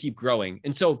do to keep growing?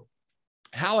 And so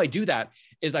how I do that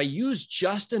is I use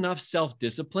just enough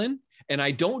self-discipline, and I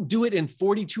don't do it in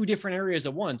 42 different areas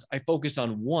at once. I focus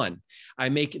on one. I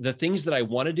make the things that I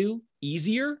want to do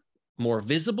easier, more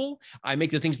visible. I make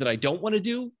the things that I don't want to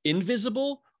do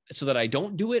invisible so that I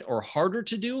don't do it or harder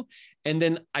to do. And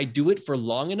then I do it for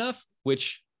long enough,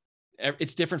 which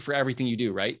it's different for everything you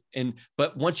do. Right.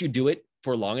 But once you do it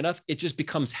for long enough, it just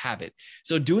becomes habit.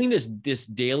 So doing this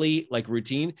daily like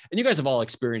routine, and you guys have all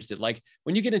experienced it. Like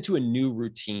when you get into a new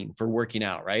routine for working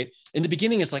out, right? In the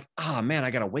beginning, it's like, oh man, I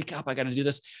got to wake up. I got to do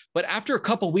this. But after a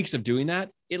couple of weeks of doing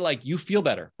that, it like, you feel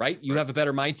better, right? You have a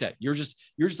better mindset. You're just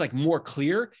like more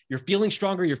clear. You're feeling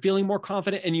stronger. You're feeling more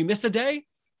confident, and you miss a day,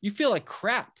 you feel like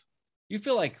crap. You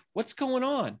feel like, what's going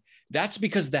on? That's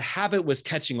because the habit was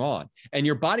catching on and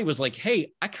your body was like,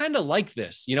 hey, I kind of like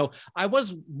this. I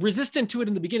was resistant to it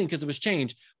in the beginning because it was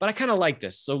change, but I kind of like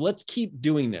this. So let's keep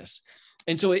doing this.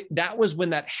 And so that was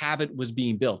when that habit was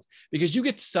being built, because you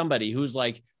get somebody who's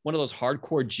like one of those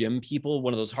hardcore gym people,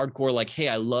 one of those hardcore, like, hey,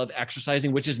 I love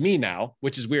exercising, which is me now,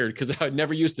 which is weird because I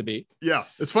never used to be. Yeah.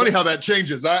 It's funny how that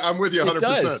changes. I'm with you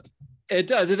 100%. It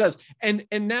does. And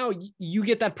now you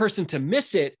get that person to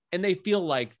miss it and they feel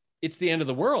like it's the end of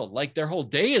the world. Like their whole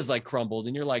day is like crumbled.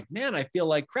 And you're like, man, I feel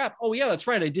like crap. Oh yeah, that's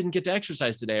right. I didn't get to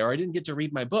exercise today, or I didn't get to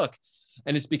read my book.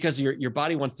 And it's because your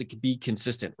body wants to be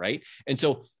consistent. Right. And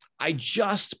so I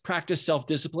just practice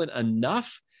self-discipline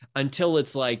enough until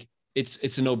it's like,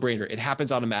 it's a no-brainer. It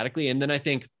happens automatically. And then I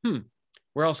think,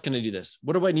 where else can I do this?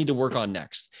 What do I need to work on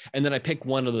next? And then I pick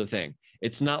one other thing.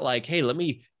 It's not like, hey, let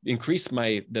me increase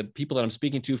the people that I'm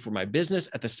speaking to for my business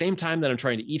at the same time that I'm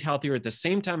trying to eat healthier, at the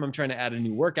same time I'm trying to add a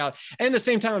new workout, and at the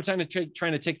same time I'm trying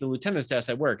to take the lieutenant's test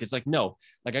at work. It's like, no,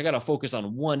 like I got to focus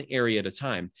on one area at a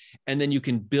time. And then you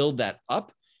can build that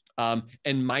up. And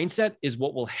mindset is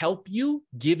what will help you,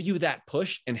 give you that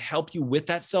push and help you with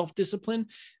that self-discipline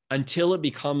until it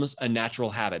becomes a natural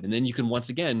habit. And then you can once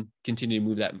again continue to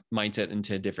move that mindset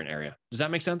into a different area. Does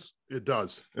that make sense? It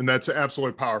does. And that's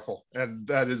absolutely powerful. And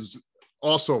that is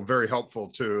also very helpful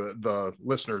to the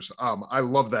listeners. I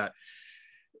love that.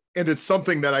 And it's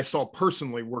something that I saw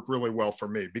personally work really well for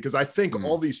me, because I think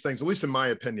all these things, at least in my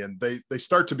opinion, they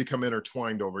start to become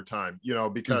intertwined over time, you know,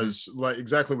 because like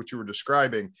exactly what you were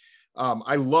describing.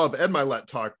 I love Ed Milet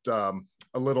talked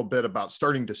a little bit about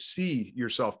starting to see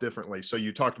yourself differently. So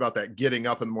you talked about that getting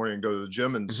up in the morning and go to the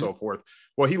gym and so forth.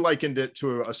 Well, he likened it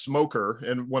to a smoker.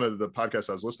 In one of the podcasts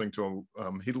I was listening to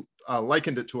him, he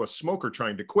likened it to a smoker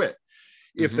trying to quit.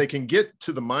 If they can get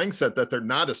to the mindset that they're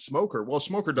not a smoker, well, a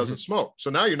smoker doesn't smoke. So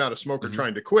now you're not a smoker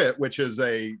trying to quit, which is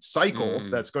a cycle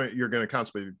you're going to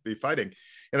constantly be fighting.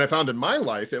 And I found in my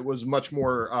life, it was much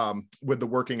more with the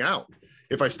working out.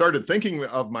 If I started thinking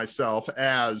of myself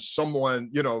as someone,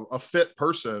 you know, a fit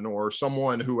person or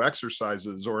someone who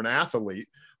exercises or an athlete,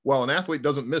 well, an athlete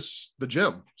doesn't miss the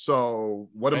gym. So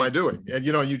what am I doing? And,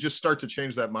 you know, you just start to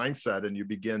change that mindset and you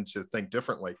begin to think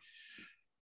differently.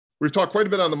 We've talked quite a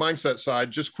bit on the mindset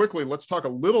side. Just quickly, let's talk a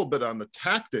little bit on the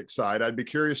tactic side. I'd be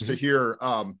curious to hear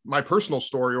my personal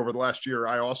story over the last year.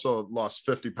 I also lost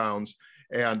 50 pounds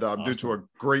and due to a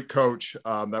great coach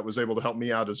that was able to help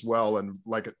me out as well. And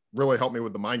like it really helped me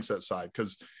with the mindset side,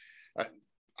 because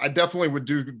I definitely would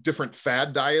do different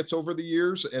fad diets over the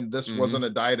years. And this wasn't a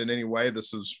diet in any way.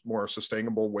 This is more a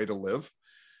sustainable way to live.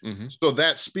 So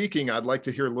that speaking, I'd like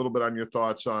to hear a little bit on your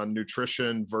thoughts on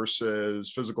nutrition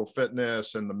versus physical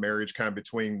fitness and the marriage kind of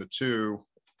between the two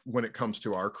when it comes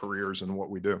to our careers and what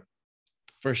we do.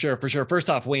 For sure. For sure. First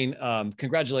off, Wayne,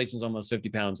 congratulations on those 50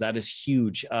 pounds. That is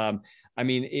huge. I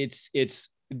mean, it's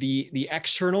the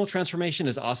external transformation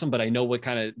is awesome, but I know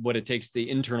what it takes the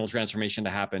internal transformation to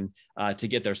happen to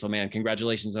get there. So man,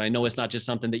 congratulations. And I know it's not just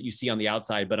something that you see on the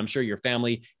outside, but I'm sure your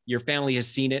family has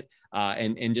seen it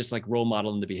and just like role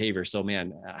modeling the behavior. So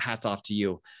man, hats off to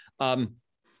you.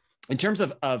 In terms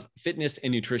of fitness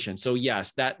and nutrition. So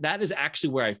yes, that is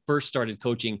actually where I first started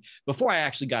coaching before I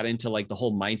actually got into like the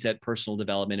whole mindset, personal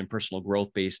development and personal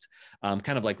growth based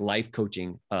kind of like life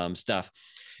coaching stuff.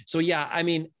 So yeah, I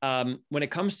mean, when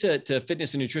it comes to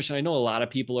fitness and nutrition, I know a lot of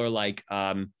people are like,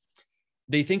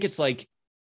 they think it's like,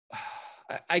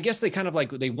 I guess they kind of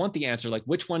like, they want the answer, like,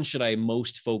 which one should I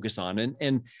most focus on?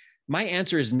 And my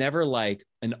answer is never like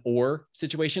an or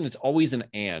situation. It's always an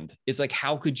and. It's like,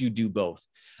 how could you do both?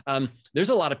 There's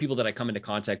a lot of people that I come into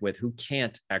contact with who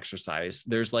can't exercise.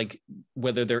 There's like,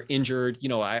 whether they're injured, you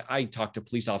know, I talk to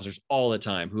police officers all the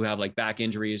time who have like back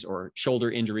injuries or shoulder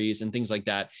injuries and things like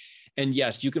that. And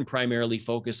yes, you can primarily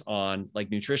focus on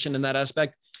like nutrition in that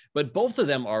aspect, but both of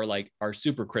them are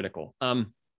super critical.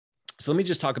 So let me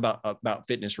just talk about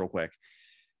fitness real quick.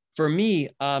 For me,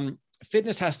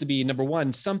 fitness has to be, number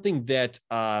one, something that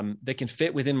can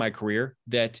fit within my career,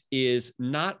 that is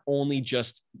not only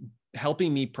just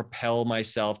helping me propel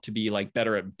myself to be like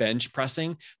better at bench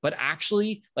pressing, but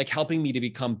actually like helping me to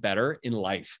become better in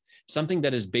life. Something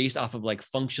that is based off of like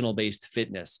functional based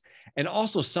fitness, and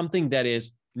also something that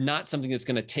is not something that's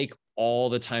going to take all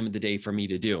the time of the day for me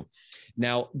to do.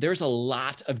 Now, there's a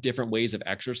lot of different ways of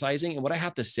exercising. And what I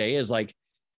have to say is like,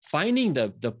 finding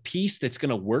the piece that's going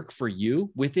to work for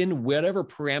you within whatever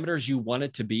parameters you want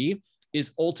it to be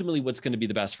is ultimately what's going to be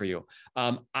the best for you.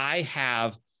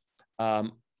 I've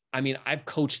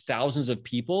coached thousands of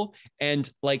people,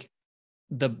 and like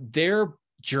their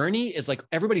journey is like,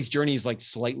 everybody's journey is like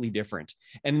slightly different,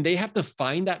 and they have to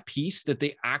find that piece that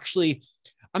they actually,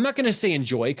 I'm not going to say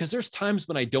enjoy, because there's times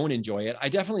when I don't enjoy it. I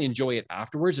definitely enjoy it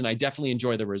afterwards, and I definitely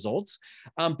enjoy the results.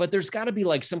 But there's got to be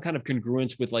like some kind of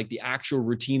congruence with like the actual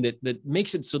routine that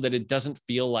makes it so that it doesn't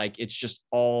feel like it's just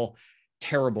all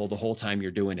terrible the whole time you're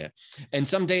doing it. And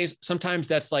sometimes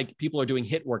that's like people are doing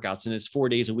HIIT workouts and it's 4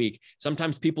 days a week.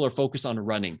 Sometimes people are focused on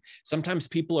running. Sometimes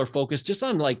people are focused just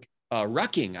on like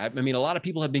rucking. I mean, a lot of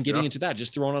people have been getting into that,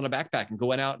 just throwing on a backpack and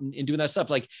going out and doing that stuff.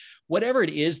 Like whatever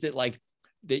it is that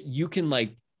you can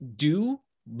like do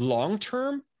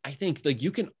long-term, I think like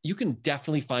you can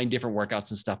definitely find different workouts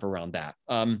and stuff around that.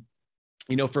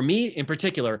 You know, for me in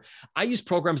particular, I use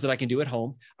programs that I can do at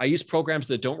home. I use programs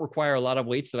that don't require a lot of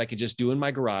weights that I could just do in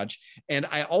my garage. And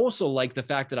I also like the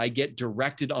fact that I get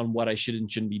directed on what I should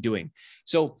and shouldn't be doing.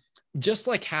 So just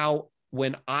like how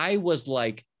when I was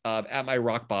like at my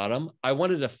rock bottom, I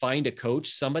wanted to find a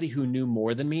coach, somebody who knew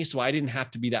more than me. So I didn't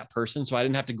have to be that person. So I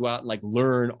didn't have to go out and like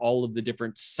learn all of the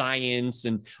different science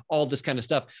and all this kind of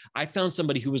stuff. I found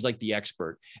somebody who was like the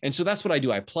expert. And so that's what I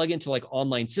do. I plug into like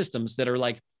online systems that are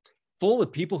like full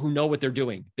with people who know what they're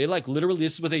doing. They like literally,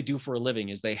 this is what they do for a living,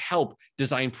 is they help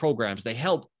design programs. They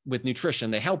help with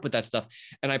nutrition. They help with that stuff.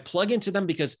 And I plug into them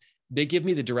because they give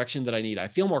me the direction that I need. I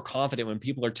feel more confident when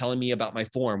people are telling me about my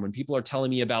form, when people are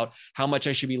telling me about how much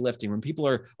I should be lifting, when people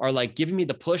are like giving me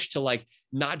the push to like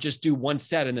not just do one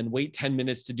set and then wait 10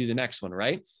 minutes to do the next one.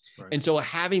 Right. And so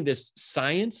having this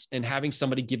science and having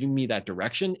somebody giving me that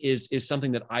direction is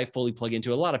something that I fully plug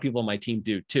into. A lot of people on my team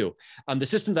do too. The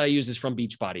system that I use is from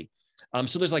Beachbody.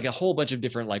 So there's like a whole bunch of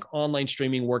different like online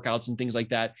streaming workouts and things like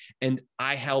that. And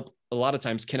I help a lot of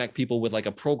times connect people with like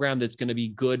a program that's going to be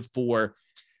good for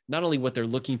not only what they're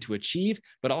looking to achieve,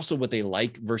 but also what they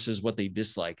like versus what they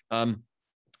dislike. And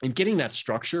getting that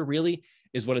structure really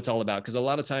is what it's all about. Because a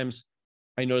lot of times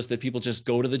I notice that people just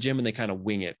go to the gym and they kind of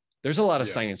wing it. There's a lot of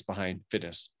science behind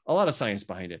fitness, a lot of science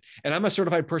behind it. And I'm a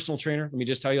certified personal trainer. Let me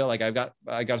just tell you, like I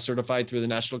got certified through the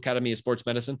National Academy of Sports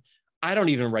Medicine. I don't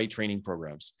even write training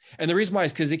programs. And the reason why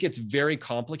is because it gets very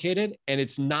complicated. And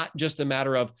it's not just a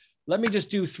matter of, let me just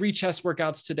do 3 chest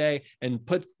workouts today and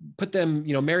put them,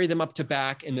 marry them up to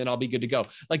back, and then I'll be good to go.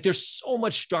 Like there's so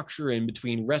much structure in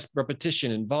between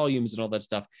repetition and volumes and all that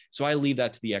stuff. So I leave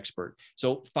that to the expert.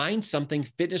 So find something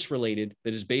fitness related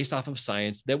that is based off of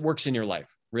science that works in your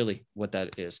life, really what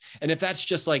that is. And if that's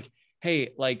just like, hey,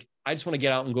 like I just want to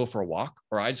get out and go for a walk,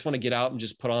 or I just want to get out and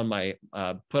just put on a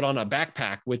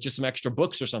backpack with just some extra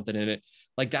books or something in it.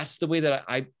 Like that's the way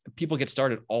that people get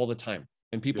started all the time.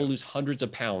 And people lose hundreds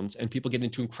of pounds, and people get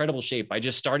into incredible shape by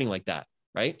just starting like that.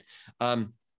 Right.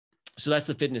 So that's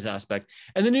the fitness aspect,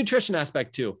 and the nutrition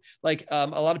aspect too. Like a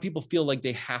lot of people feel like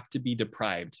they have to be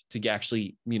deprived to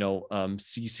actually,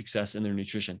 see success in their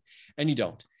nutrition, and you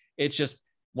don't. It's just,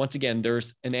 once again,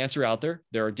 there's an answer out there.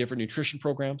 There are different nutrition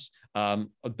programs.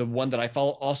 The one that I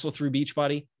follow also through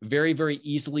Beachbody, very, very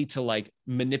easily to like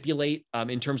manipulate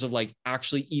in terms of like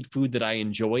actually eat food that I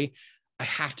enjoy. I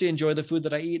have to enjoy the food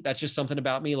that I eat. That's just something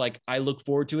about me. Like I look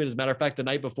forward to it. As a matter of fact, the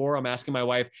night before, I'm asking my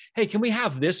wife, hey, can we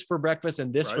have this for breakfast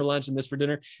and this for lunch and this for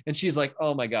dinner? And she's like,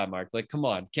 oh my God, Mark, like, come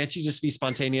on, can't you just be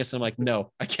spontaneous? And I'm like,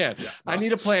 no, I can't. I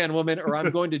need a plan, woman, or I'm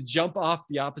going to jump off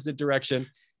the opposite direction,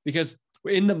 because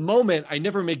in the moment, I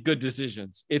never make good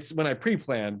decisions. It's when I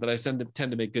pre-plan that I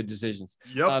tend to make good decisions.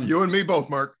 Yep. You and me both,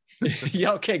 Mark.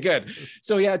 Yeah. Okay, good.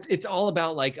 So yeah, it's all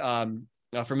about like,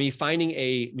 for me, finding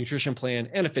a nutrition plan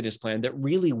and a fitness plan that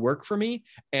really work for me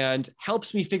and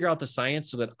helps me figure out the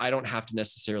science so that I don't have to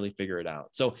necessarily figure it out.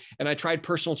 So, and I tried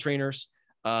personal trainers.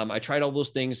 I tried all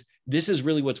those things. This is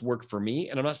really what's worked for me.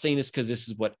 And I'm not saying this because this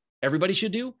is what everybody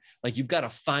should do. Like you've got to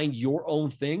find your own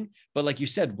thing. But like you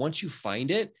said, once you find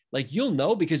it, like you'll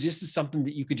know, because this is something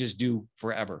that you could just do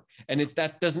forever. And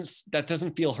that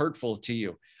doesn't feel hurtful to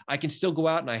you. I can still go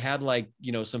out and I had like,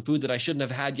 some food that I shouldn't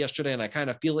have had yesterday and I kind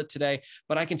of feel it today,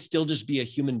 but I can still just be a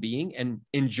human being and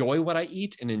enjoy what I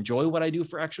eat and enjoy what I do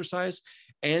for exercise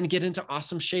and get into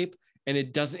awesome shape. And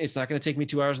it's not going to take me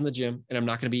 2 hours in the gym, and I'm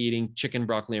not going to be eating chicken,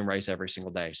 broccoli, and rice every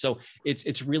single day. So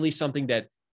it's really something that,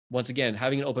 once again,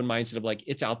 having an open mindset of like,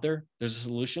 it's out there, there's a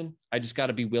solution. I just got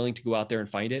to be willing to go out there and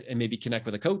find it, and maybe connect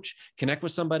with a coach, connect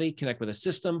with somebody, connect with a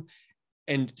system,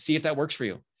 and see if that works for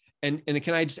you. And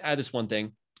can I just add this one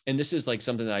thing? And this is like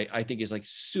something that I think is like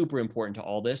super important to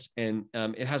all this. And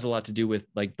it has a lot to do with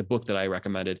like the book that I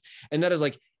recommended. And that is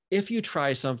like, if you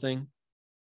try something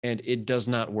and it does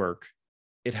not work,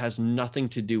 it has nothing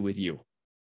to do with you.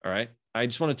 All right. I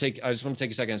just want to take a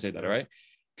second and say that. All right.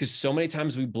 Because so many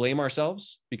times we blame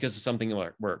ourselves because of something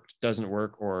that doesn't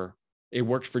work, or it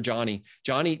worked for Johnny,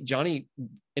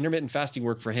 intermittent fasting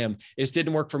worked for him. It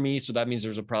didn't work for me. So that means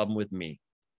there's a problem with me.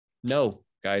 No,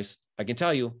 guys, I can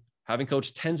tell you, having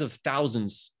coached tens of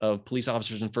thousands of police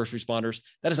officers and first responders,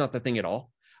 that is not the thing at all.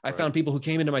 I found people who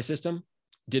came into my system,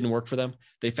 didn't work for them.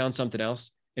 They found something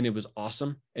else, and it was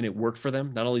awesome, and it worked for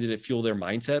them. Not only did it fuel their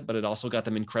mindset, but it also got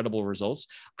them incredible results.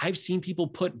 I've seen people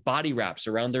put body wraps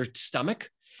around their stomach,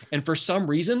 and for some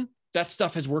reason, that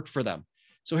stuff has worked for them.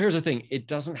 So here's the thing. It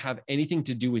doesn't have anything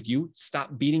to do with you.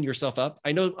 Stop beating yourself up.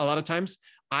 I know a lot of times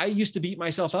I used to beat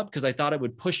myself up because I thought it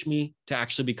would push me to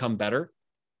actually become better.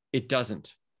 It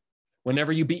doesn't.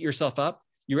 Whenever you beat yourself up,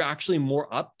 you're actually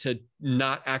more up to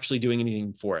not actually doing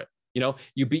anything for it.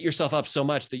 You beat yourself up so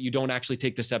much that you don't actually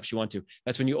take the steps you want to.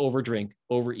 That's when you overdrink,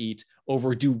 overeat,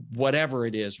 overdo whatever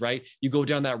it is, right? You go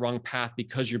down that wrong path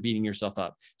because you're beating yourself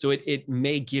up. So it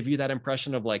may give you that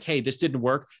impression of like, hey, this didn't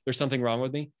work. There's something wrong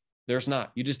with me. There's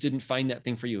not. You just didn't find that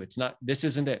thing for you. It's not, this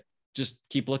isn't it. Just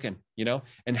keep looking,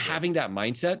 and having that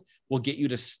mindset will get you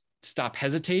to stop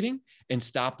hesitating and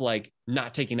stop like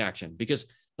not taking action, because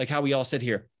like how we all said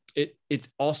here, it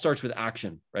all starts with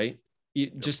action, right?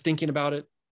 Just thinking about it.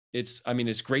 It's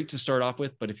great to start off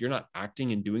with, but if you're not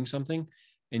acting and doing something,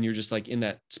 and you're just like in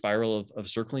that spiral of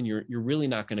circling, you're really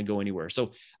not going to go anywhere.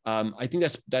 So I think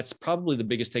that's probably the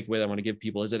biggest takeaway that I want to give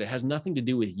people, is that it has nothing to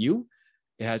do with you.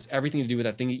 It has everything to do with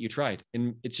that thing that you tried,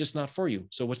 and it's just not for you.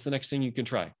 So what's the next thing you can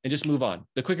try? And just move on.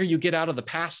 The quicker you get out of the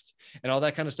past and all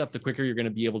that kind of stuff, the quicker you're going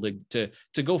to be able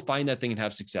to go find that thing and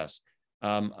have success.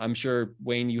 I'm sure,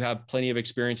 Wayne, you have plenty of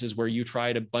experiences where you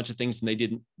tried a bunch of things and they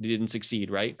didn't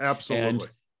succeed, right? Absolutely. And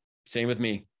same with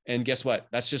me. And guess what?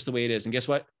 That's just the way it is. And guess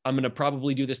what? I'm going to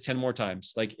probably do this 10 more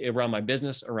times, like around my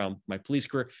business, around my police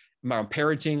career, around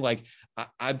parenting. Like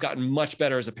I've gotten much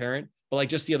better as a parent. But like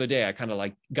just the other day, I kind of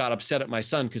like got upset at my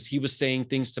son because he was saying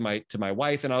things to my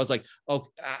wife, and I was like, oh,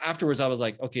 afterwards I was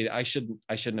like, okay, I shouldn't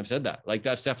have said that. Like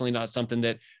that's definitely not something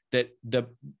that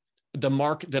the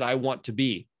Mark that I want to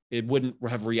be. It wouldn't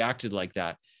have reacted like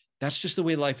that. That's just the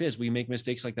way life is. We make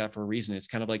mistakes like that for a reason. It's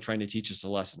kind of like trying to teach us a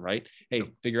lesson, right? Hey,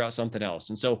 figure out something else.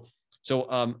 And so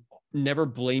never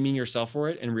blaming yourself for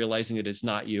it and realizing that it's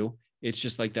not you. It's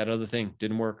just like that other thing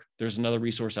didn't work. There's another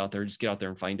resource out there. Just get out there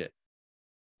and find it.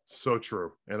 So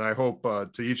true. And I hope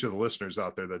to each of the listeners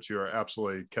out there that you are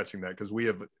absolutely catching that, because we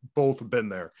have both been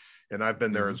there, and I've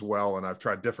been there as well. And I've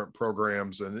tried different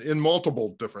programs and in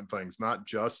multiple different things, not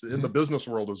just in the business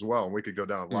world as well. And we could go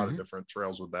down a lot of different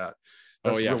trails with that.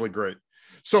 That's really great.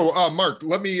 So Mark,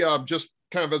 let me just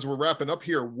kind of, as we're wrapping up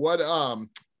here,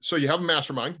 so you have a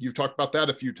mastermind. You've talked about that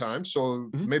a few times. So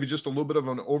maybe just a little bit of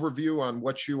an overview on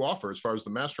what you offer as far as the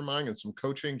mastermind and some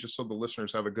coaching, just so the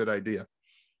listeners have a good idea.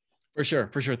 For sure.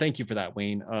 Thank you for that,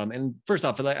 Wayne. And first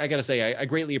off, I got to say, I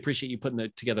greatly appreciate you putting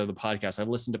together the podcast. I've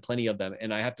listened to plenty of them,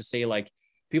 and I have to say, like,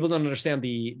 people don't understand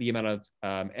the amount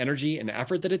of energy and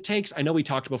effort that it takes. I know we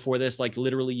talked before this, like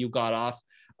literally you got off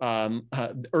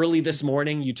early this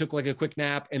morning, you took like a quick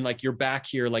nap, and like you're back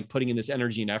here, like putting in this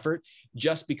energy and effort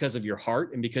just because of your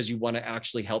heart and because you want to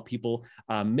actually help people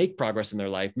make progress in their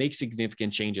life, make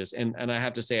significant changes. And I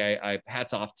have to say, I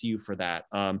hats off to you for that.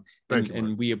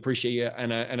 And we appreciate you.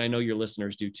 And I know your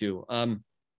listeners do too.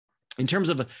 In terms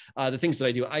of the things that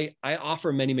I do, I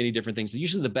offer many, many different things.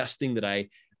 Usually the best thing that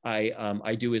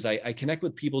I do is I connect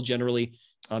with people generally,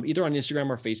 either on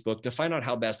Instagram or Facebook, to find out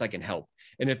how best I can help.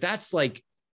 And if that's like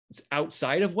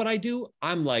outside of what I do,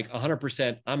 I'm like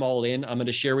 100%, I'm all in. I'm going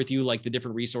to share with you like the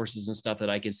different resources and stuff that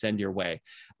I can send your way,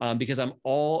 because I'm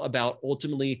all about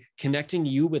ultimately connecting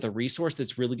you with a resource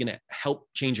that's really going to help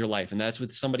change your life. And that's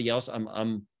with somebody else.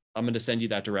 I'm going to send you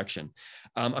that direction.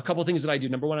 A couple of things that I do.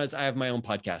 Number one is I have my own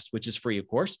podcast, which is free, of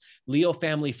course, Leo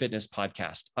Family Fitness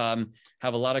Podcast.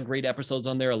 Have a lot of great episodes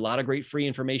on there, a lot of great free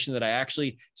information that I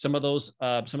actually, some of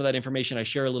that information I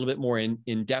share a little bit more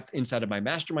in depth inside of my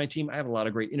mastermind team. I have a lot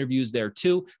of great interviews there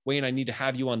too. Wayne, I need to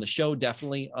have you on the show,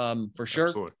 definitely, for sure.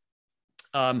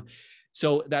 Absolutely.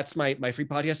 So that's my free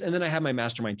podcast. And then I have my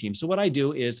mastermind team. So what I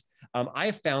do is I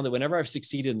have found that whenever I've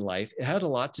succeeded in life, it had a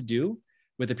lot to do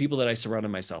with the people that I surrounded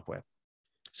myself with.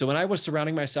 So when I was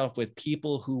surrounding myself with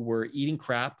people who were eating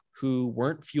crap, who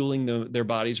weren't fueling their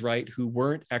bodies right, who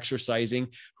weren't exercising,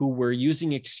 who were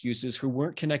using excuses, who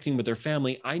weren't connecting with their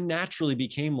family, I naturally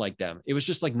became like them. It was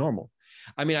just like normal.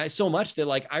 I mean, so much that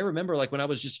like, I remember like when I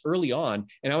was just early on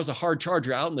and I was a hard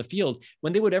charger out in the field,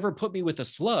 when they would ever put me with a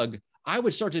slug, I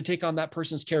would start to take on that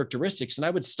person's characteristics, and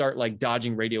I would start like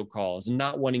dodging radio calls and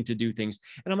not wanting to do things.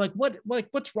 And I'm like,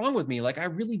 what's wrong with me? Like, I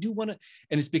really do want to.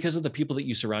 And it's because of the people that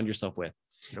you surround yourself with.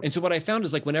 Yep. And so what I found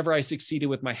is like, whenever I succeeded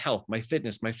with my health, my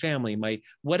fitness, my family, my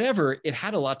whatever, it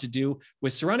had a lot to do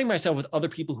with surrounding myself with other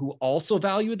people who also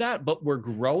valued that, but were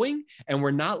growing and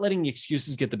were not letting the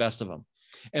excuses get the best of them.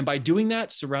 And by doing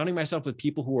that, surrounding myself with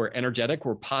people who are energetic,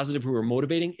 who are positive, who are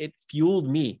motivating, it fueled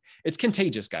me. It's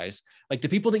contagious, guys. Like the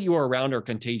people that you are around are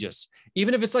contagious.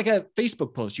 Even if it's like a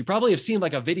Facebook post, you probably have seen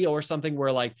like a video or something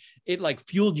where like it like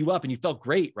fueled you up and you felt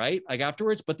great, right? Like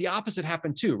afterwards, but the opposite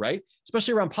happened too, right?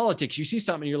 Especially around politics. You see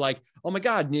something and you're like, oh my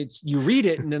God, and you read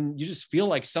it and then you just feel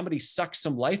like somebody sucks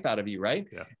some life out of you, right?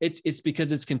 Yeah. It's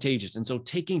because it's contagious. And so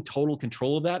taking total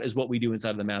control of that is what we do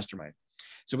inside of the mastermind.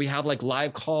 So we have like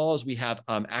live calls, we have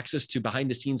access to behind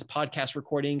the scenes podcast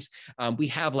recordings. We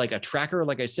have like a tracker,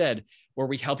 like I said, where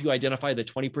we help you identify the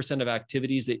 20% of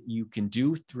activities that you can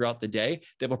do throughout the day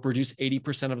that will produce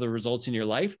 80% of the results in your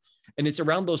life. And it's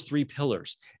around those three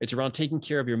pillars. It's around taking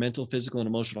care of your mental, physical, and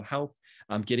emotional health,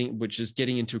 which is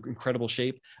getting into incredible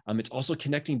shape. It's also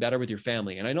connecting better with your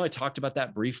family. And I know I talked about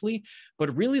that briefly,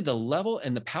 but really the level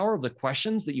and the power of the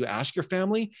questions that you ask your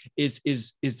family is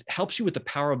helps you with the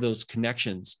power of those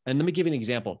connections. And let me give you an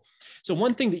example. So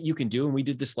one thing that you can do, and we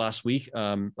did this last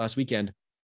weekend,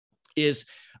 is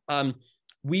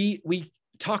we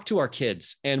talked to our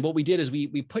kids. And what we did is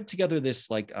we put together this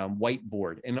like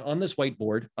whiteboard. And on this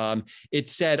whiteboard, it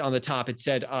said on the top,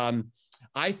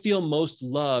 I feel most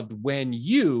loved when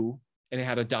you, and it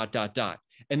had a ...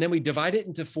 And then we divide it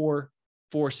into four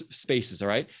spaces. All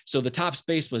right. So the top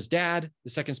space was dad. The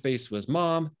second space was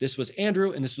mom. This was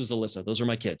Andrew. And this was Alyssa. Those are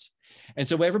my kids. And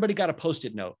so everybody got a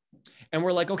Post-it note. And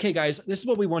we're like, okay, guys, this is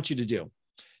what we want you to do.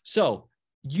 So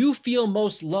you feel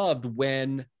most loved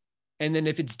when, and then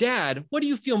if it's dad, what do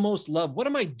you feel most loved? What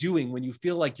am I doing when you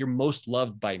feel like you're most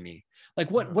loved by me? Like,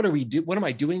 what are we do? What am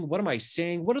I doing? What am I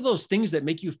saying? What are those things that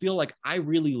make you feel like I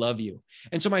really love you?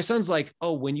 And so my son's like,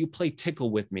 oh, when you play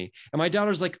tickle with me. And my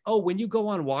daughter's like, oh, when you go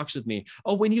on walks with me.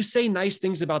 Oh, when you say nice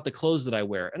things about the clothes that I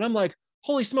wear. And I'm like,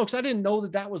 holy smokes, I didn't know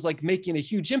that that was like making a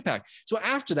huge impact. So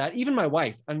after that, even my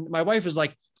wife is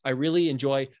like, I really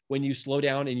enjoy when you slow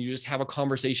down and you just have a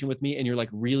conversation with me and you're like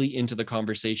really into the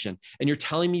conversation and you're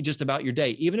telling me just about your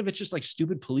day, even if it's just like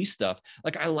stupid police stuff.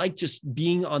 Like I like just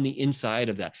being on the inside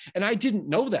of that. And I didn't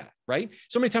know that, right?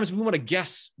 So many times we want to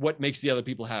guess what makes the other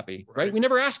people happy, right? We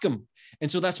never ask them.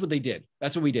 And so that's what they did.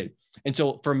 That's what we did. And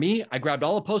so for me, I grabbed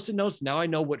all the Post-it notes. Now I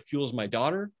know what fuels my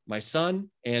daughter, my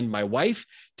son, and my wife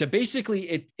to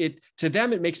basically to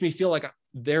them, it makes me feel like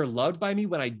they're loved by me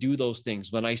when I do those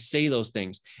things, when I say those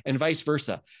things, and vice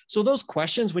versa. So those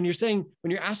questions, when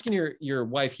you're asking your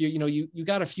wife, you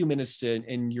got a few minutes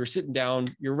and you're sitting down,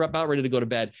 you're about ready to go to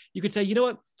bed. You could say, you know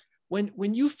what,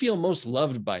 when you feel most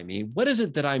loved by me, what is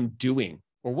it that I'm doing?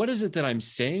 Or what is it that I'm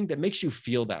saying that makes you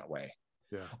feel that way?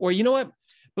 Yeah. Or you know what,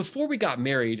 before we got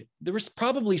married, there was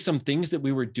probably some things that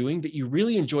we were doing that you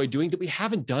really enjoyed doing that we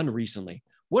haven't done recently.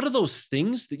 What are those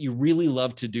things that you really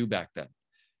loved to do back then?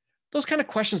 Those kind of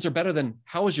questions are better than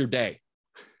how was your day?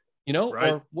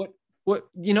 Or what,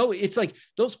 it's like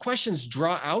those questions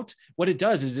draw out. What it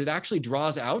does is it actually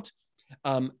draws out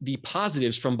the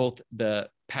positives from both the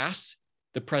past,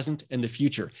 the present, and the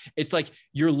future. It's like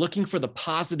you're looking for the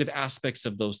positive aspects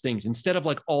of those things instead of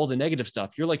like all the negative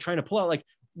stuff. You're like trying to pull out like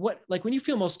when you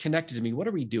feel most connected to me, what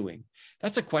are we doing?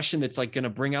 That's a question that's like going to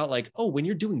bring out like, oh, when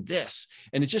you're doing this,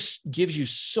 and it just gives you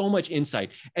so much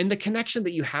insight. And the connection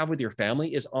that you have with your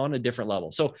family is on a different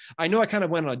level. So I know I kind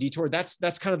of went on a detour. That's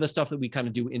kind of the stuff that we kind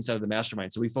of do inside of the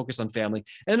mastermind. So we focus on family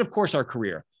and of course our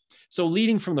career. So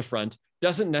leading from the front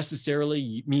doesn't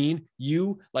necessarily mean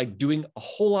you like doing a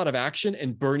whole lot of action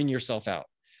and burning yourself out.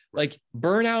 Like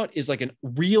burnout is like a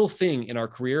real thing in our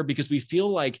career because we feel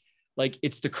like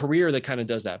it's the career that kind of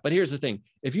does that. But here's the thing.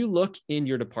 If you look in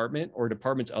your department or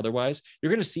departments otherwise, you're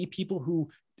going to see people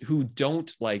who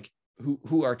don't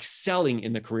who are excelling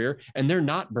in the career and they're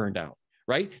not burned out,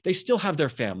 right? They still have their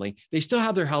family. They still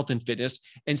have their health and fitness,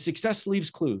 and success leaves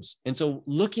clues. And so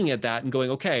looking at that and going,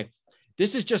 okay,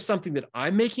 this is just something that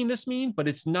I'm making this mean, but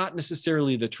it's not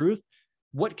necessarily the truth.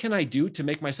 What can I do to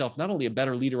make myself not only a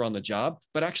better leader on the job,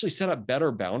 but actually set up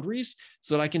better boundaries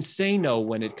so that I can say no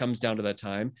when it comes down to that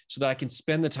time, so that I can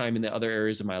spend the time in the other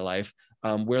areas of my life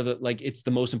where it's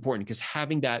the most important. Because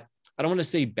having that, I don't want to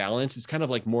say balance, it's kind of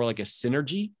like more like a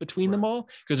synergy between them all.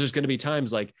 Because there's going to be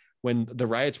times like when the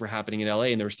riots were happening in LA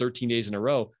and there was 13 days in a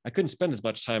row, I couldn't spend as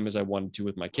much time as I wanted to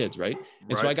with my kids, right?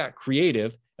 And so I got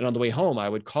creative. And on the way home, I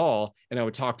would call and I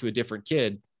would talk to a different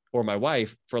kid or my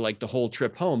wife for like the whole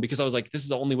trip home, because I was like, this is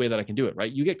the only way that I can do it,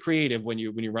 right? You get creative when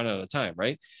you run out of time,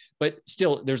 right? But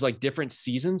still, there's like different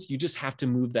seasons. You just have to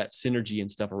move that synergy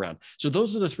and stuff around. So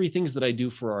those are the three things that I do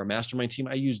for our mastermind team.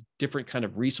 I use different kind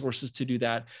of resources to do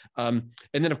that. And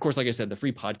then of course, like I said, the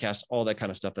free podcast, all that kind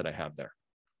of stuff that I have there.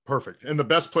 Perfect. And the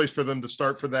best place for them to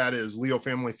start for that is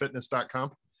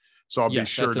leofamilyfitness.com. So I'll be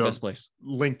sure to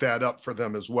link that up for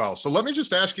them as well. So let me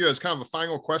just ask you as kind of a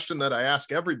final question that I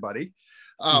ask everybody.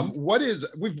 What is,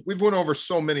 we've went over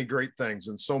so many great things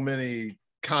and so many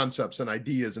concepts and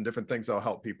ideas and different things that'll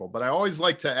help people, but I always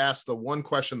like to ask the one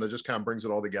question that just kind of brings it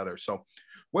all together. So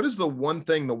what is the one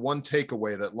thing, the one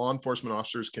takeaway that law enforcement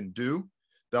officers can do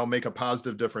that'll make a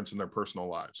positive difference in their personal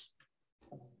lives?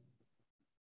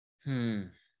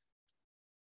 Man,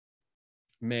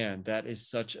 that is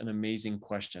such an amazing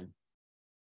question.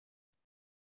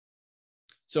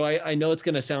 So I know it's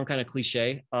going to sound kind of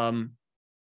cliche,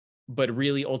 but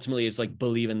really ultimately it's like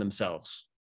believe in themselves.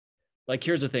 Like,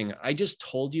 here's the thing. I just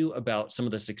told you about some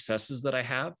of the successes that I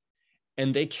have,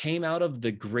 and they came out of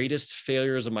the greatest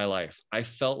failures of my life. I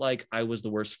felt like I was the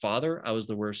worst father. I was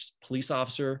the worst police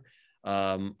officer.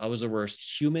 I was the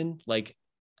worst human. Like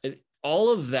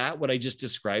all of that, what I just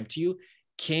described to you,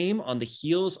 came on the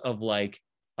heels of like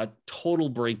a total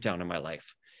breakdown in my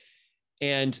life.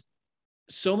 And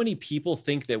so many people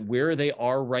think that where they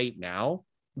are right now,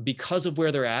 because of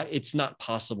where they're at, it's not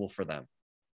possible for them.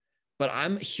 But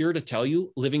I'm here to tell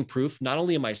you, living proof, not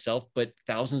only of myself, but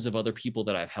thousands of other people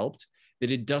that I've helped,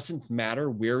 that it doesn't matter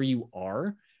where you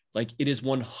are. Like it is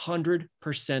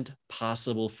 100%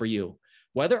 possible for you.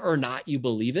 Whether or not you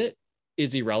believe it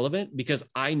is irrelevant, because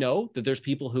I know that there's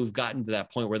people who've gotten to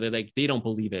that point where they're like, they don't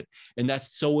believe it. And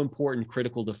that's so important,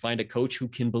 critical to find a coach who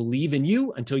can believe in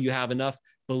you until you have enough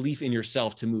belief in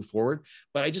yourself to move forward.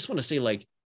 But I just want to say, like,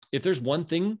 if there's one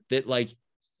thing that like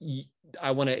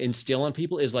I want to instill on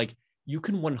people is like, you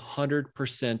can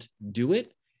 100% do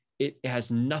it. It has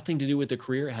nothing to do with the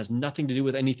career. It has nothing to do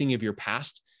with anything of your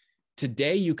past.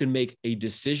 Today, you can make a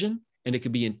decision, and it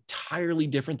could be entirely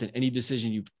different than any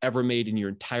decision you've ever made in your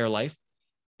entire life.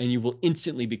 And you will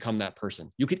instantly become that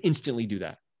person. You can instantly do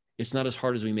that. It's not as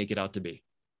hard as we make it out to be.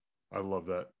 I love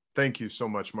that. Thank you so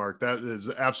much, Mark. That is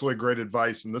absolutely great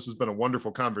advice. And this has been a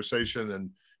wonderful conversation,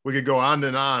 and we could go on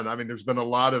and on. I mean, there's been a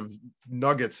lot of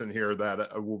nuggets in here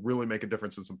that will really make a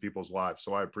difference in some people's lives.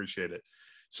 So I appreciate it.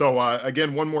 So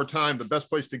again, one more time, the best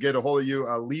place to get a hold of you,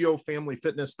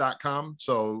 leofamilyfitness.com.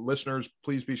 So listeners,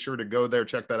 please be sure to go there,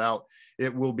 check that out.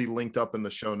 It will be linked up in the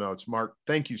show notes. Mark,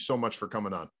 thank you so much for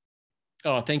coming on.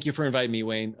 Oh, thank you for inviting me,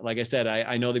 Wayne. Like I said,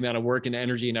 I know the amount of work and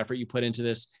energy and effort you put into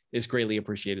this is greatly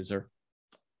appreciated, sir.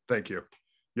 Thank you.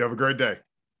 You have a great day.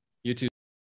 You too.